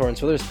 And I'm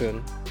Torrance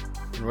Witherspoon.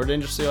 And we're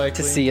dangerously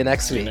likely to see you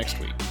next week. See you next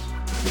week.